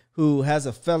someone who has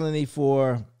a felony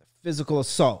for physical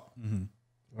assault.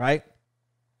 Right.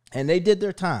 And they did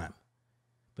their time,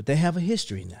 but they have a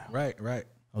history now. Right.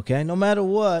 Okay. No matter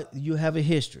what, you have a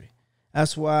history.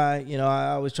 That's why, I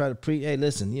always try to hey,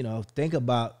 listen, think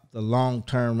about the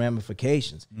long-term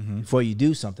ramifications before you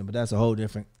do something. But that's a whole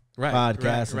different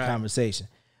podcast and conversation.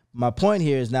 My point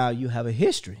here is now you have a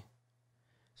history.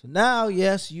 So now,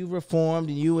 yes, you reformed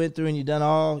and you went through and you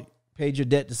paid your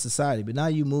debt to society. But now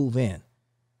you move in,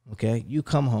 okay? You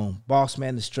come home. Boss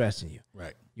man is stressing you.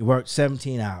 Right. You work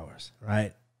 17 hours,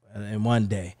 right, in one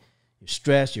day. You're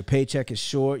stressed. Your paycheck is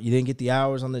short. You didn't get the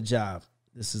hours on the job.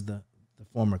 This is the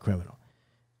former criminal.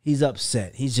 He's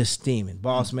upset. He's just steaming.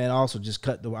 Boss man also just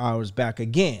cut the hours back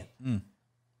again.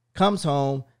 Comes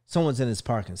home. Someone's in his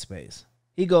parking space.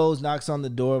 He goes, knocks on the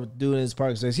door, doing his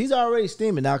parking space. He's already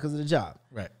steaming now because of the job.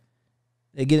 Right.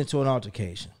 They get into an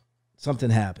altercation.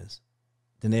 Something happens.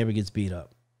 The neighbor gets beat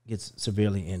up, gets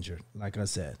severely injured, like I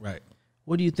said. Right.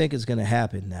 What do you think is going to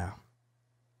happen now?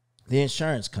 The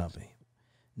insurance company.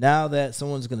 Now that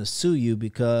someone's going to sue you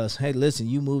because, hey, listen,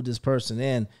 you moved this person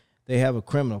in, they have a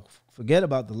criminal. Forget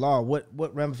about the law.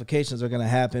 What ramifications are going to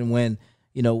happen when,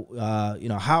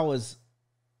 how is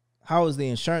the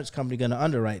insurance company going to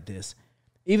underwrite this?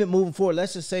 Even moving forward,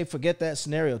 let's just say forget that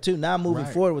scenario too. Now moving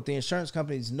forward with the insurance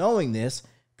companies knowing this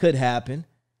could happen,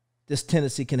 this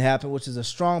tendency can happen, which is a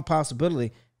strong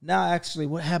possibility. Now actually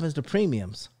what happens to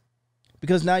premiums?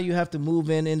 Because now you have to move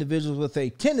in individuals with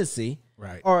a tendency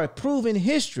or a proven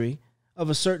history of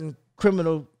a certain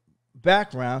criminal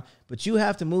background, but you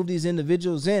have to move these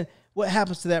individuals in. What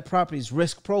happens to that property's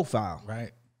risk profile?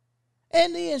 Right.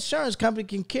 And the insurance company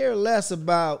can care less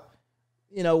about,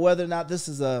 whether or not this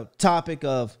is a topic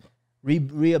of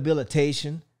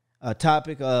rehabilitation, a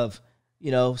topic of,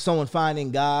 someone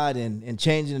finding God and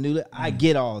changing a new life. I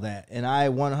get all that, and I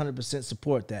 100%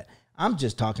 support that. I'm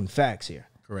just talking facts here.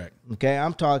 Correct. Okay,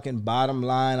 I'm talking bottom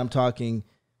line. I'm talking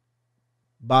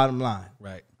Bottom line.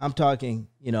 Right. I'm talking,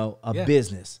 a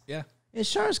business. Yeah.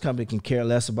 Insurance company can care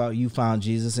less about you found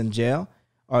Jesus in jail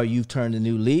or you've turned a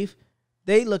new leaf.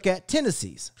 They look at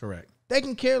tenancies. Correct. They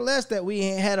can care less that we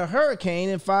ain't had a hurricane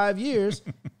in 5 years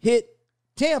hit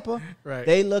Tampa. Right.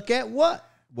 They look at what?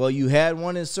 Well, you had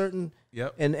one in certain.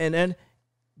 Yep. And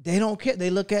they don't care. They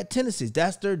look at tenancies.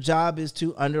 That's their job, is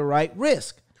to underwrite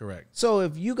risk. Correct. So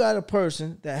if you got a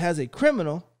person that has a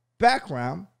criminal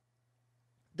background,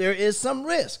 there is some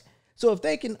risk. So if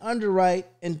they can underwrite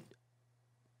and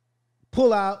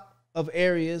pull out of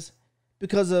areas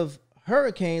because of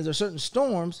hurricanes or certain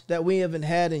storms that we haven't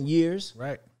had in years,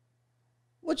 right?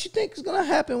 What you think is going to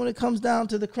happen when it comes down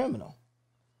to the criminal?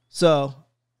 So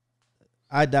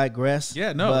I digress.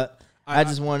 Yeah, no. But I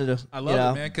just wanted to. I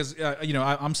love it, man, because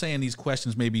I'm saying these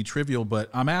questions may be trivial, but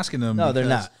I'm asking them. No, they're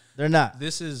not. They're not.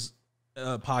 This is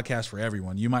a podcast for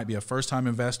everyone. You might be a first-time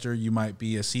investor. You might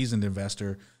be a seasoned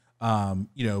investor.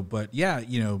 But yeah,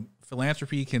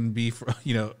 philanthropy can be,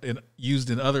 used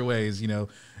in other ways.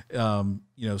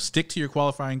 Stick to your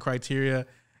qualifying criteria,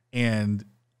 and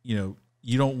you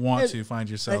don't want to find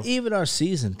yourself. And even our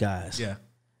seasoned guys. Yeah,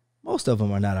 most of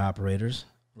them are not operators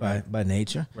by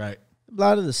nature. Right. A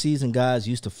lot of the seasoned guys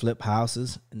used to flip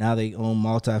houses. Now they own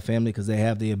multifamily because they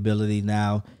have the ability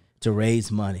now to raise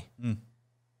money.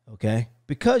 Okay?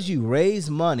 Because you raise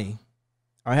money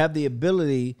or have the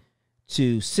ability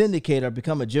to syndicate or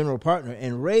become a general partner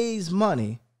and raise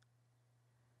money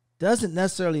doesn't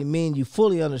necessarily mean you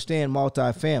fully understand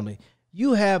multifamily.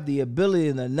 You have the ability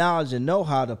and the knowledge and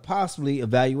know-how to possibly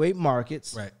evaluate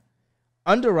markets, right?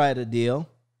 Underwrite a deal,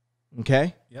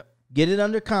 okay? Yep. Get it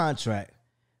under contract.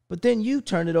 But then you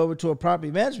turn it over to a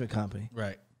property management company,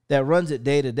 right, that runs it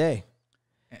day to day.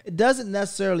 It doesn't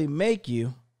necessarily make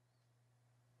you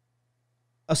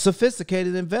a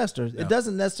sophisticated investor. No. It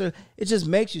doesn't necessarily. It just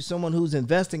makes you someone who's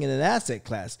investing in an asset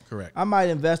class. Correct. I might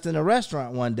invest in a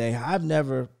restaurant one day. I've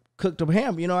never cooked a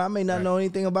hamburger. I may not know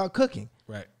anything about cooking.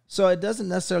 Right. So it doesn't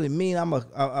necessarily mean I'm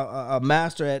a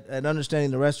master at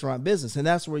understanding the restaurant business. And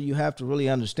that's where you have to really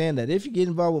understand that if you get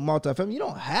involved with multifamily, you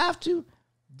don't have to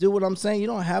do what I'm saying. You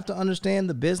don't have to understand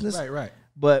the business. Right.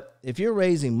 But if you're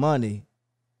raising money,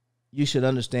 you should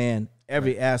understand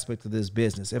every aspect of this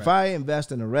business. If I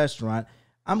invest in a restaurant,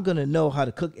 I'm going to know how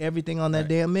to cook everything on that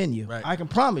damn menu. Right. I can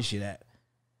promise you that.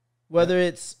 Whether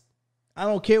it's, I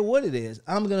don't care what it is,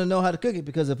 I'm going to know how to cook it,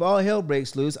 because if all hell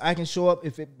breaks loose, I can show up.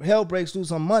 If hell breaks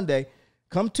loose on Monday,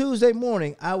 come Tuesday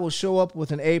morning, I will show up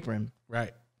with an apron.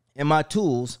 Right. And my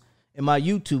tools and my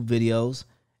YouTube videos,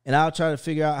 and I'll try to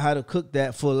figure out how to cook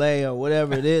that filet or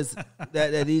whatever it is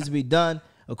that needs to be done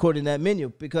according to that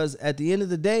menu. Because at the end of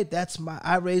the day,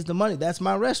 I raised the money. That's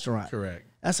my restaurant. Correct.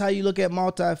 That's how you look at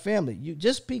multifamily.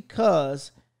 Just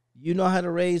because you know how to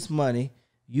raise money,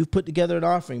 you've put together an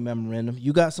offering memorandum,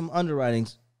 you got some underwriting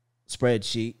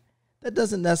spreadsheet, that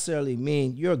doesn't necessarily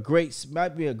mean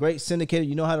might be a great syndicator,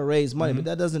 you know how to raise money, but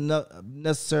that doesn't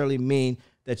necessarily mean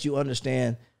that you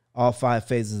understand all 5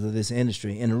 phases of this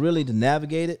industry. And really to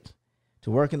navigate it, to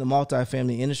work in the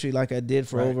multifamily industry like I did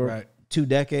for over 2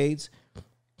 decades,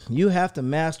 you have to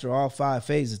master all 5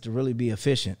 phases to really be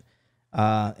efficient.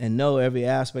 And know every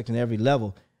aspect and every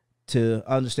level to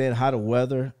understand how to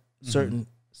weather certain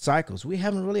cycles. We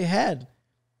haven't really had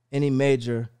any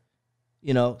major,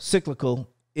 cyclical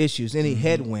issues, any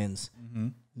headwinds.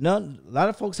 None. A lot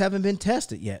of folks haven't been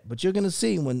tested yet, but you're going to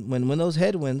see when those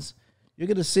headwinds, you're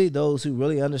going to see those who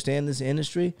really understand this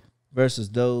industry versus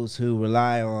those who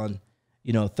rely on,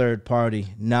 third-party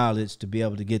knowledge to be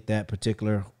able to get that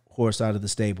particular horse out of the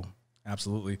stable.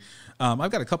 Absolutely. I've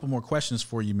got a couple more questions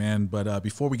for you, man. But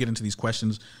before we get into these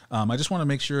questions, I just want to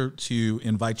make sure to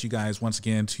invite you guys once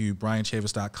again to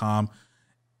bryanchavis.com.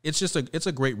 It's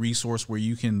a great resource where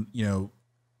you can,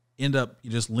 end up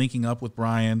just linking up with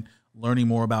Bryan, learning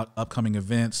more about upcoming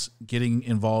events, getting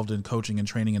involved in coaching and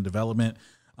training and development.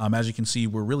 As you can see,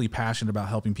 we're really passionate about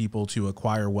helping people to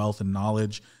acquire wealth and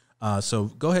knowledge. So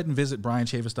go ahead and visit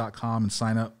bryanchavis.com and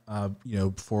sign up,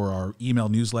 for our email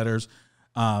newsletters.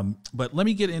 But let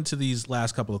me get into these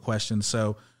last couple of questions.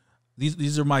 So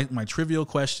these are my trivial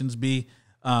questions.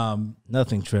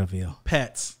 Nothing trivial.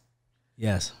 Pets.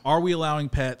 Yes. Are we allowing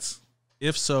pets?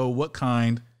 If so, what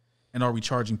kind? And are we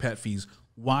charging pet fees?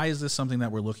 Why is this something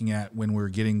that we're looking at when we're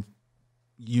getting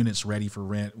units ready for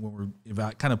rent, when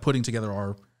we're kind of putting together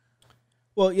our...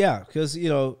 Well, yeah, because,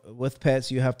 with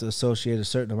pets, you have to associate a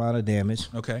certain amount of damage.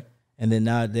 Okay. And then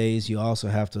nowadays, you also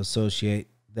have to associate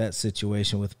that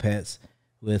situation with pets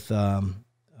with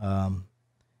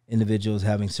individuals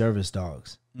having service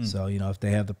dogs. So, if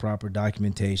they have the proper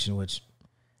documentation, which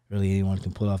really anyone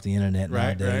can pull off the internet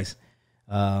nowadays,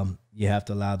 you have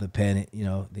to allow the pet,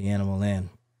 the animal in.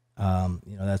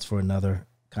 That's for another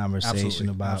conversation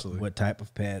about what type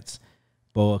of pets,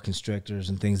 boa constrictors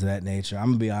and things of that nature. I'm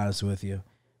going to be honest with you.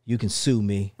 You can sue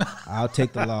me. I'll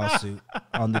take the lawsuit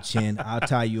on the chin. I'll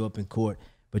tie you up in court,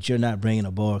 but you're not bringing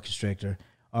a boa constrictor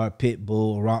or a pit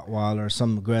bull, a Rottweiler, or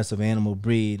some aggressive animal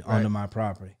breed onto my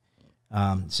property.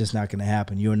 It's just not going to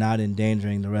happen. You're not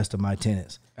endangering the rest of my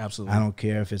tenants. Absolutely. I don't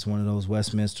care if it's one of those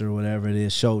Westminster or whatever it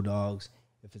is, show dogs.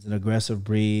 If it's an aggressive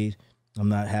breed, I'm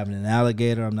not having an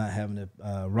alligator. I'm not having a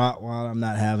Rottweiler. I'm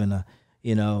not having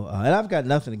and I've got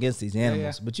nothing against these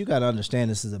animals, but you got to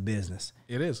understand this is a business.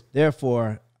 It is.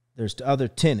 Therefore, there's other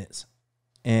tenants.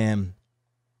 And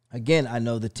again, I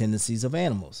know the tendencies of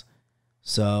animals.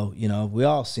 So, we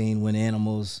all seen when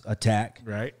animals attack.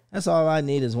 Right. That's all I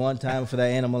need is one time for that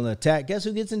animal to attack. Guess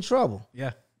who gets in trouble?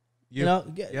 Yeah.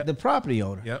 The property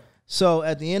owner. Yep. So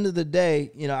at the end of the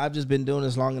day, I've just been doing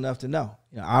this long enough to know.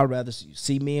 I'd rather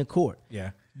see me in court.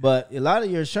 Yeah. But a lot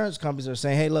of your insurance companies are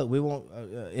saying, hey, look, we won't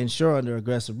insure under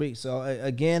aggressive breed. So,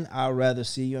 again, I'd rather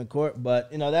see you in court.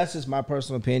 But, that's just my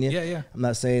personal opinion. Yeah. I'm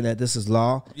not saying that this is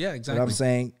law. Yeah, exactly. But I'm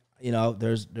saying,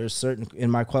 there's certain,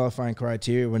 in my qualifying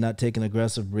criteria, we're not taking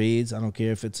aggressive breeds. I don't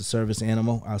care if it's a service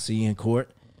animal. I'll see you in court.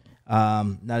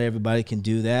 Not everybody can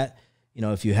do that.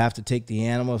 If you have to take the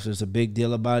animal, if there's a big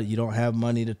deal about it, you don't have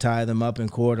money to tie them up in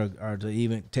court or to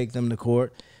even take them to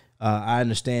court. I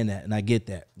understand that, and I get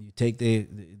that. You take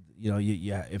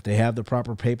if they have the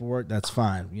proper paperwork, that's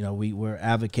fine. We're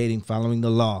advocating following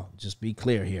the law. Just be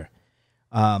clear here.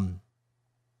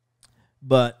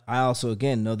 But I also,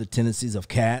 again, know the tendencies of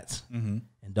cats and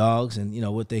dogs and,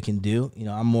 what they can do.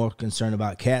 I'm more concerned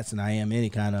about cats than I am any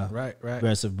kind of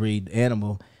aggressive breed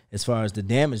animal as far as the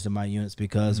damage to my units,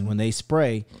 because when they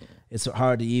spray, it's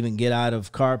hard to even get out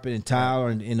of carpet and tile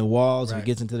or in the walls. If it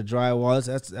gets into the drywall,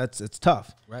 it's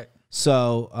tough. Right.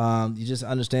 So you just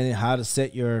understanding how to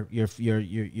set your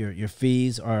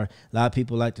fees. Or a lot of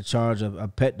people like to charge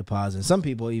a pet deposit. Some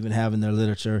people even have in their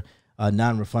literature a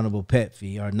non-refundable pet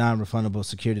fee or non-refundable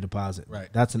security deposit. Right.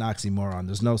 That's an oxymoron.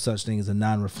 There's no such thing as a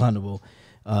non-refundable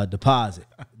deposit.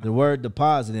 The word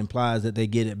deposit implies that they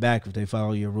get it back if they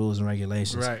follow your rules and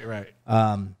regulations. Right.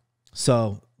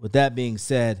 So with that being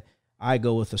said, I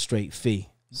go with a straight fee.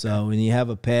 So when you have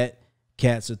a pet,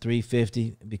 cats are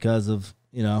 $350 because of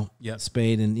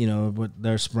spade and what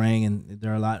they're spraying, and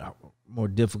they're a lot more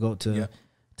difficult to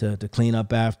clean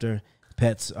up after.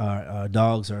 Pets are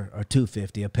dogs are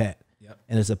 $250 a pet,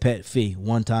 and it's a pet fee,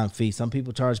 one-time fee. Some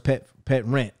people charge pet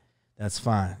rent. That's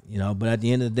fine, But at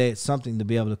the end of the day, it's something to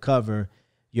be able to cover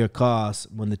your costs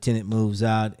when the tenant moves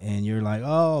out, and you're like,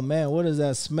 oh man, what is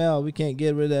that smell? We can't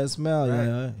get rid of that smell.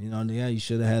 Right. You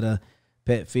should have had a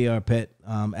pet fee or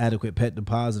adequate pet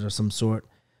deposit or some sort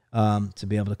to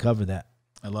be able to cover that.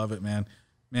 I love it, man.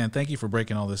 Man, thank you for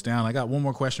breaking all this down. I got one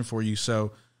more question for you.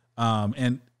 So,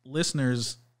 and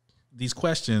listeners, these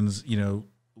questions,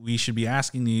 we should be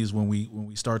asking these when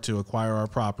we start to acquire our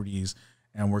properties,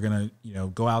 and we're going to,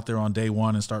 go out there on day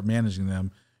one and start managing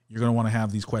them. You're going to want to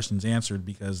have these questions answered,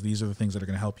 because these are the things that are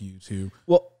going to help you to.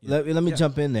 Well, let me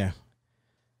jump in there.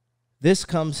 This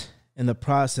comes in the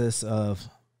process of,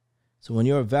 so when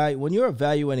you're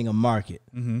evaluating a market,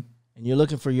 and you're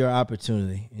looking for your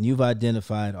opportunity, and you've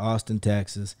identified Austin,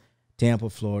 Texas, Tampa,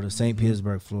 Florida, St.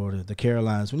 Petersburg, Florida, the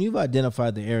Carolinas, when you've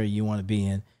identified the area you want to be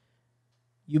in,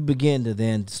 you begin to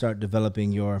then start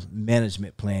developing your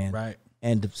management plan, right,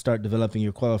 and to start developing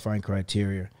your qualifying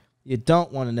criteria. You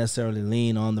don't want to necessarily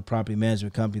lean on the property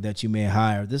management company that you may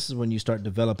hire. This is when you start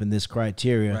developing this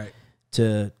criteria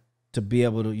to be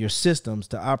able to, your systems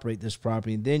to operate this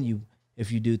property. And then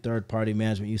if you do third-party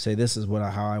management, you say, this is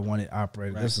how I want it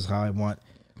operated. Right. This is how I want,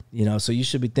 so you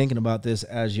should be thinking about this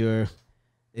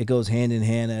it goes hand in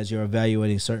hand as you're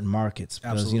evaluating certain markets.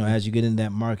 Because, Absolutely. As you get into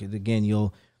that market, again,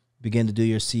 you'll begin to do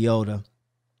your COTA,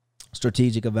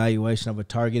 strategic evaluation of a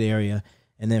target area.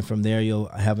 And then from there, you'll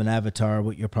have an avatar,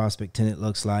 what your prospect tenant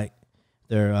looks like,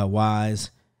 their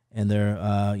whys, and their,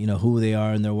 who they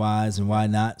are and their whys and why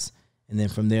nots. And then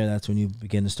from there, that's when you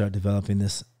begin to start developing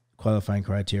this qualifying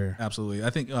criteria. Absolutely. I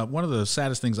think one of the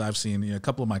saddest things I've seen, a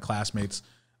couple of my classmates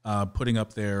putting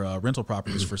up their rental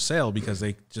properties for sale because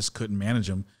they just couldn't manage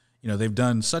them. They've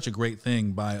done such a great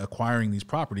thing by acquiring these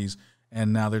properties,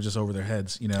 and now they're just over their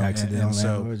heads, Accidental and so,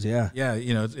 landlords, yeah,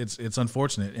 it's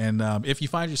unfortunate. And if you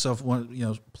find yourself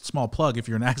small plug, if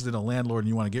you're an accidental landlord and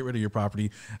you want to get rid of your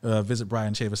property, visit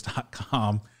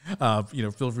bryanchavis.com.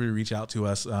 Feel free to reach out to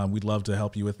us. We'd love to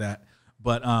help you with that.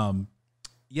 But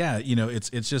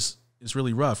it's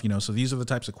really rough, So these are the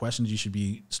types of questions you should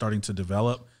be starting to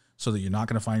develop so that you're not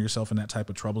going to find yourself in that type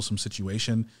of troublesome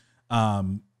situation.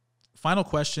 final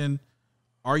question: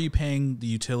 are you paying the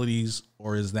utilities,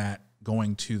 or is that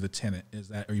going to the tenant?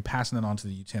 Are you passing it on to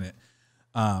the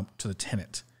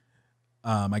tenant?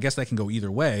 I guess that can go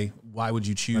either way. Why would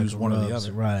you choose one or the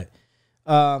other? Right.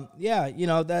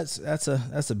 Yeah, that's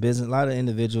a business. A lot of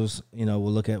individuals, will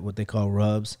look at what they call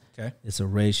RUBS. Okay. It's a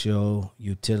ratio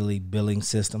utility billing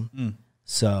system.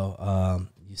 So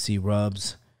you see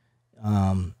RUBS,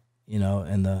 and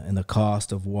the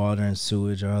cost of water and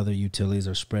sewage or other utilities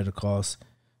are spread across,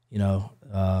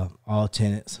 all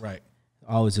tenants. Right.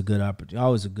 Always a good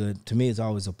opportunity. To me, it's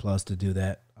always a plus to do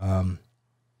that.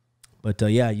 But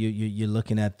you're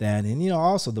looking at that, and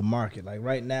also the market. Like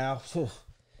right now,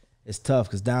 it's tough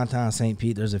because downtown St.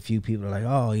 Pete, there's a few people that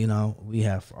are like, we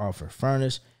have offer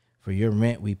furnished. For your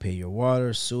rent, we pay your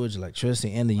water, sewage,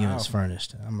 electricity, and the unit's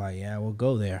furnished. I'm like, yeah, we'll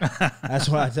go there. That's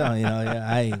what I tell them,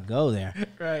 I ain't go there.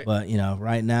 Right. But,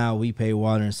 right now we pay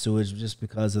water and sewage just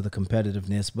because of the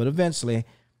competitiveness. But eventually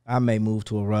I may move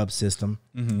to a RUB system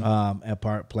at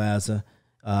Park Plaza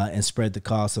and spread the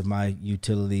cost of my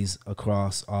utilities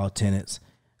across all tenants,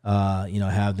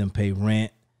 have them pay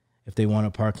rent if they want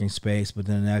a parking space, but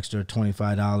then an extra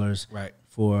 $25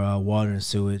 for water and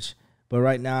sewage. But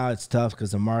right now it's tough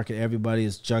because the market, everybody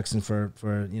is juxing for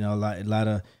a lot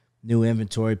of new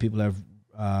inventory. People have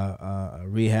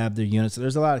rehabbed their units. So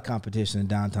there's a lot of competition in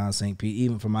downtown St. Pete,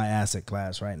 even for my asset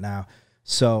class right now.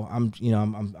 So I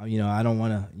don't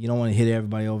want to hit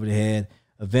everybody over the head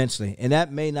eventually. And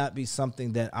that may not be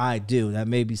something that I do. That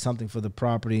may be something for the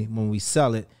property when we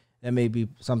sell it. That may be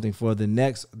something for the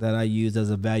next that I use as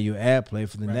a value add play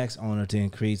for the next owner to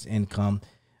increase income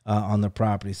on the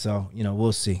property. So,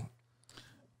 we'll see.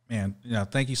 Man,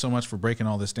 thank you so much for breaking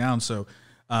all this down. So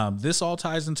this all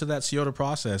ties into that CIOTA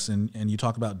process, and you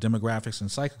talk about demographics and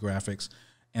psychographics.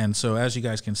 And so as you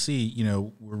guys can see,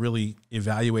 we're really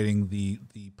evaluating the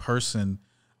person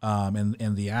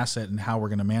and the asset and how we're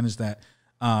going to manage that.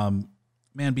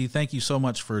 Man, B, thank you so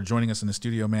much for joining us in the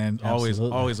studio, man.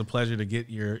 Absolutely. Always a pleasure to get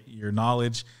your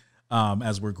knowledge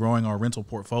as we're growing our rental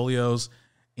portfolios.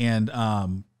 And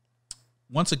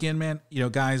once again, man,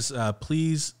 guys,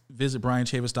 please visit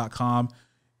bryanchavis.com.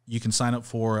 You can sign up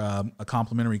for a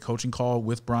complimentary coaching call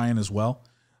with Bryan as well.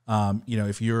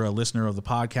 If you're a listener of the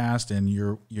podcast and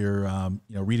you're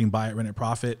reading Buy It, Rent It,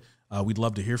 Profit, we'd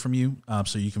love to hear from you.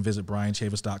 So you can visit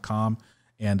bryanchavis.com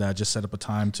and just set up a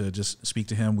time to just speak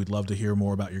to him. We'd love to hear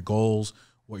more about your goals,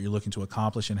 what you're looking to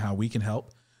accomplish, and how we can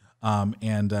help. Once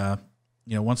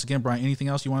again, Bryan, anything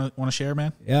else you want to share,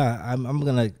 man? Yeah, I'm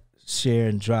gonna share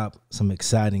and drop some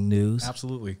exciting news.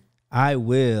 Absolutely. I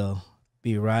will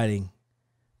be writing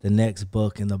the next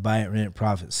book in the Buy It, Rent It,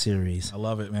 Profit series. I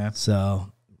love it, man.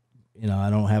 So, I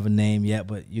don't have a name yet,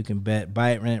 but you can bet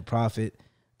Buy It, Rent It, Profit,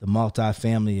 the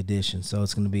Multifamily edition. So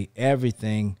it's going to be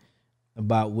everything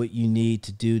about what you need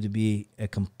to do to be a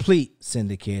complete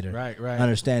syndicator. Right.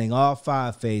 Understanding all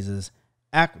 5 phases,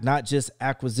 not just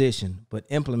acquisition, but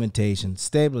implementation,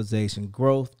 stabilization,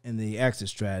 growth, and the exit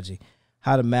strategy.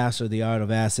 How to master the art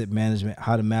of asset management,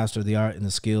 how to master the art and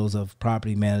the skills of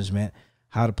property management,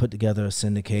 how to put together a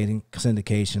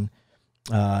syndication.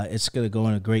 It's going to go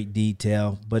into great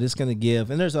detail, but it's going to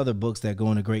give, and there's other books that go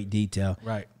into great detail.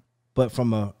 Right. But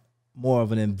from a more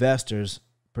of an investor's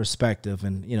perspective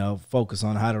and, focus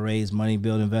on how to raise money,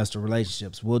 build investor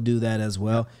relationships. We'll do that as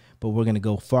well, but we're going to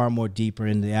go far more deeper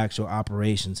into the actual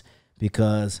operations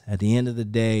because at the end of the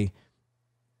day,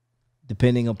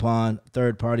 depending upon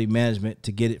third-party management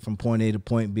to get it from point A to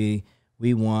point B,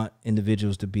 we want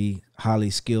individuals to be highly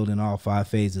skilled in all 5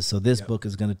 phases. So this book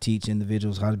is going to teach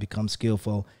individuals how to become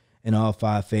skillful in all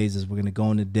 5 phases. We're going to go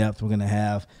into depth. We're going to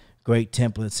have great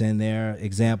templates in there,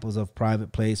 examples of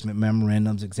private placement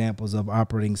memorandums, examples of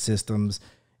operating systems,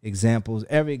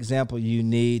 every example you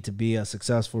need to be a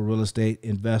successful real estate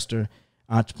investor,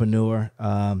 entrepreneur.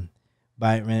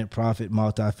 Buy It, Rent It, Profit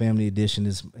Multifamily Edition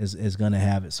is going to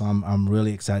have it. So I'm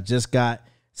really excited. Just got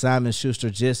Simon & Schuster.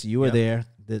 You were there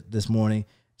this morning.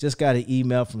 Just got an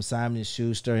email from Simon &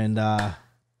 Schuster, and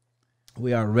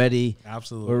we are ready.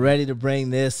 Absolutely, we're ready to bring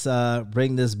this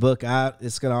book out.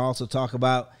 It's going to also talk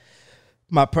about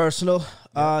my personal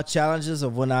challenges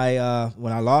of when I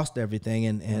lost everything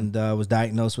and was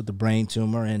diagnosed with the brain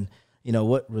tumor, and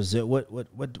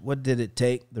what did it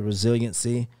take, the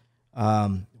resiliency.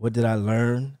 What did I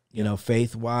learn,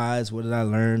 faith-wise? What did I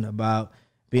learn about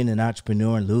being an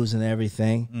entrepreneur and losing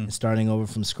everything and starting over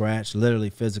from scratch, literally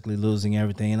physically losing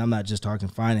everything? And I'm not just talking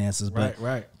finances, but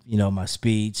my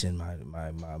speech and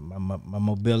my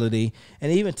mobility.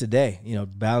 And even today,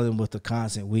 battling with the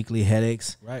constant weekly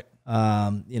headaches. Right. How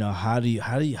do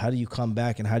you come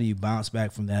back and how do you bounce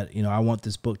back from that? I want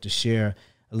this book to share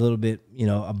a little bit,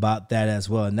 about that as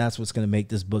well. And that's what's going to make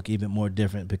this book even more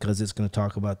different, because it's going to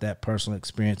talk about that personal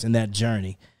experience and that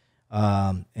journey.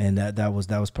 And that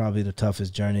was probably the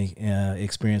toughest journey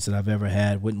experience that I've ever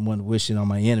had. Wouldn't want to wish it on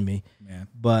my enemy, man.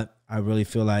 But I really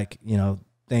feel like,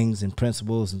 things and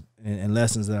principles and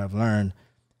lessons that I've learned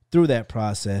through that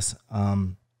process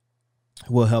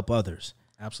will help others.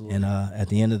 Absolutely. And at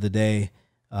the end of the day,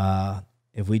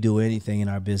 if we do anything in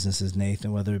our businesses,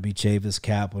 Nathan, whether it be Chavis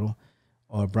Capital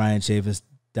or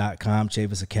BryanChavis.com,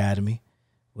 Chavis Academy,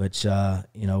 which,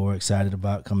 we're excited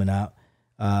about coming out,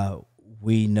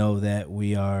 we know that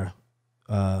we are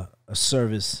a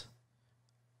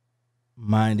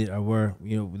service-minded, or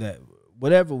that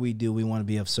whatever we do, we want to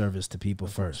be of service to people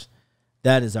first.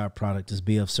 That is our product, is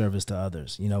be of service to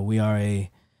others. We are a,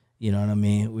 we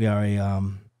are a,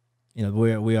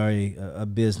 we are a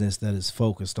business that is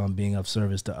focused on being of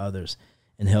service to others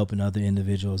and helping other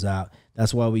individuals out.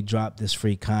 That's why we drop this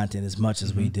free content as much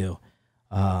as we do.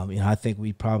 I think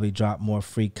we probably drop more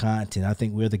free content. I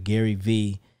think we're the Gary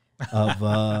V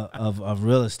of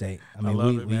real estate.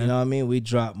 We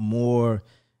drop more.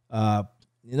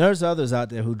 There's others out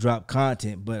there who drop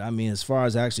content, but as far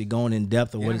as actually going in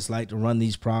depth of what it's like to run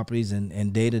these properties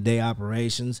and day-to-day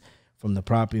operations, from the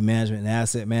property management and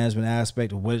asset management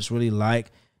aspect of what it's really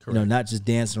like, not just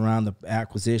dancing around the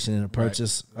acquisition and the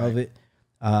purchase of it.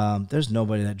 There's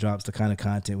nobody that drops the kind of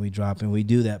content we drop, and we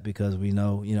do that because we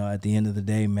know, at the end of the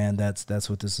day, man, that's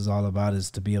what this is all about,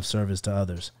 is to be of service to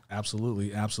others.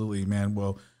 Absolutely, absolutely, man.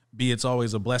 Well, B, it's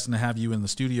always a blessing to have you in the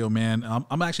studio, man.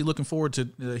 I'm actually looking forward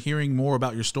to hearing more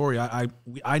about your story. I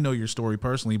know your story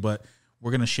personally, but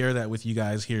we're going to share that with you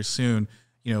guys here soon.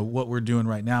 What we're doing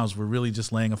right now is we're really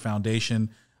just laying a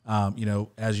foundation.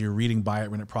 As you're reading Buy It,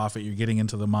 Rent It, Profit, you're getting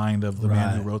into the mind of the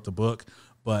man who wrote the book.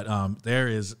 But there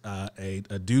is a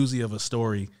doozy of a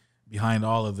story behind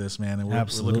all of this, man, and we're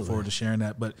looking forward to sharing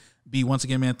that. But B, once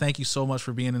again, man, thank you so much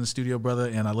for being in the studio, brother,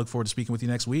 and I look forward to speaking with you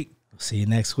next week. See you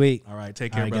next week. All right,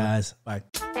 take care, brother. Guys. Bye.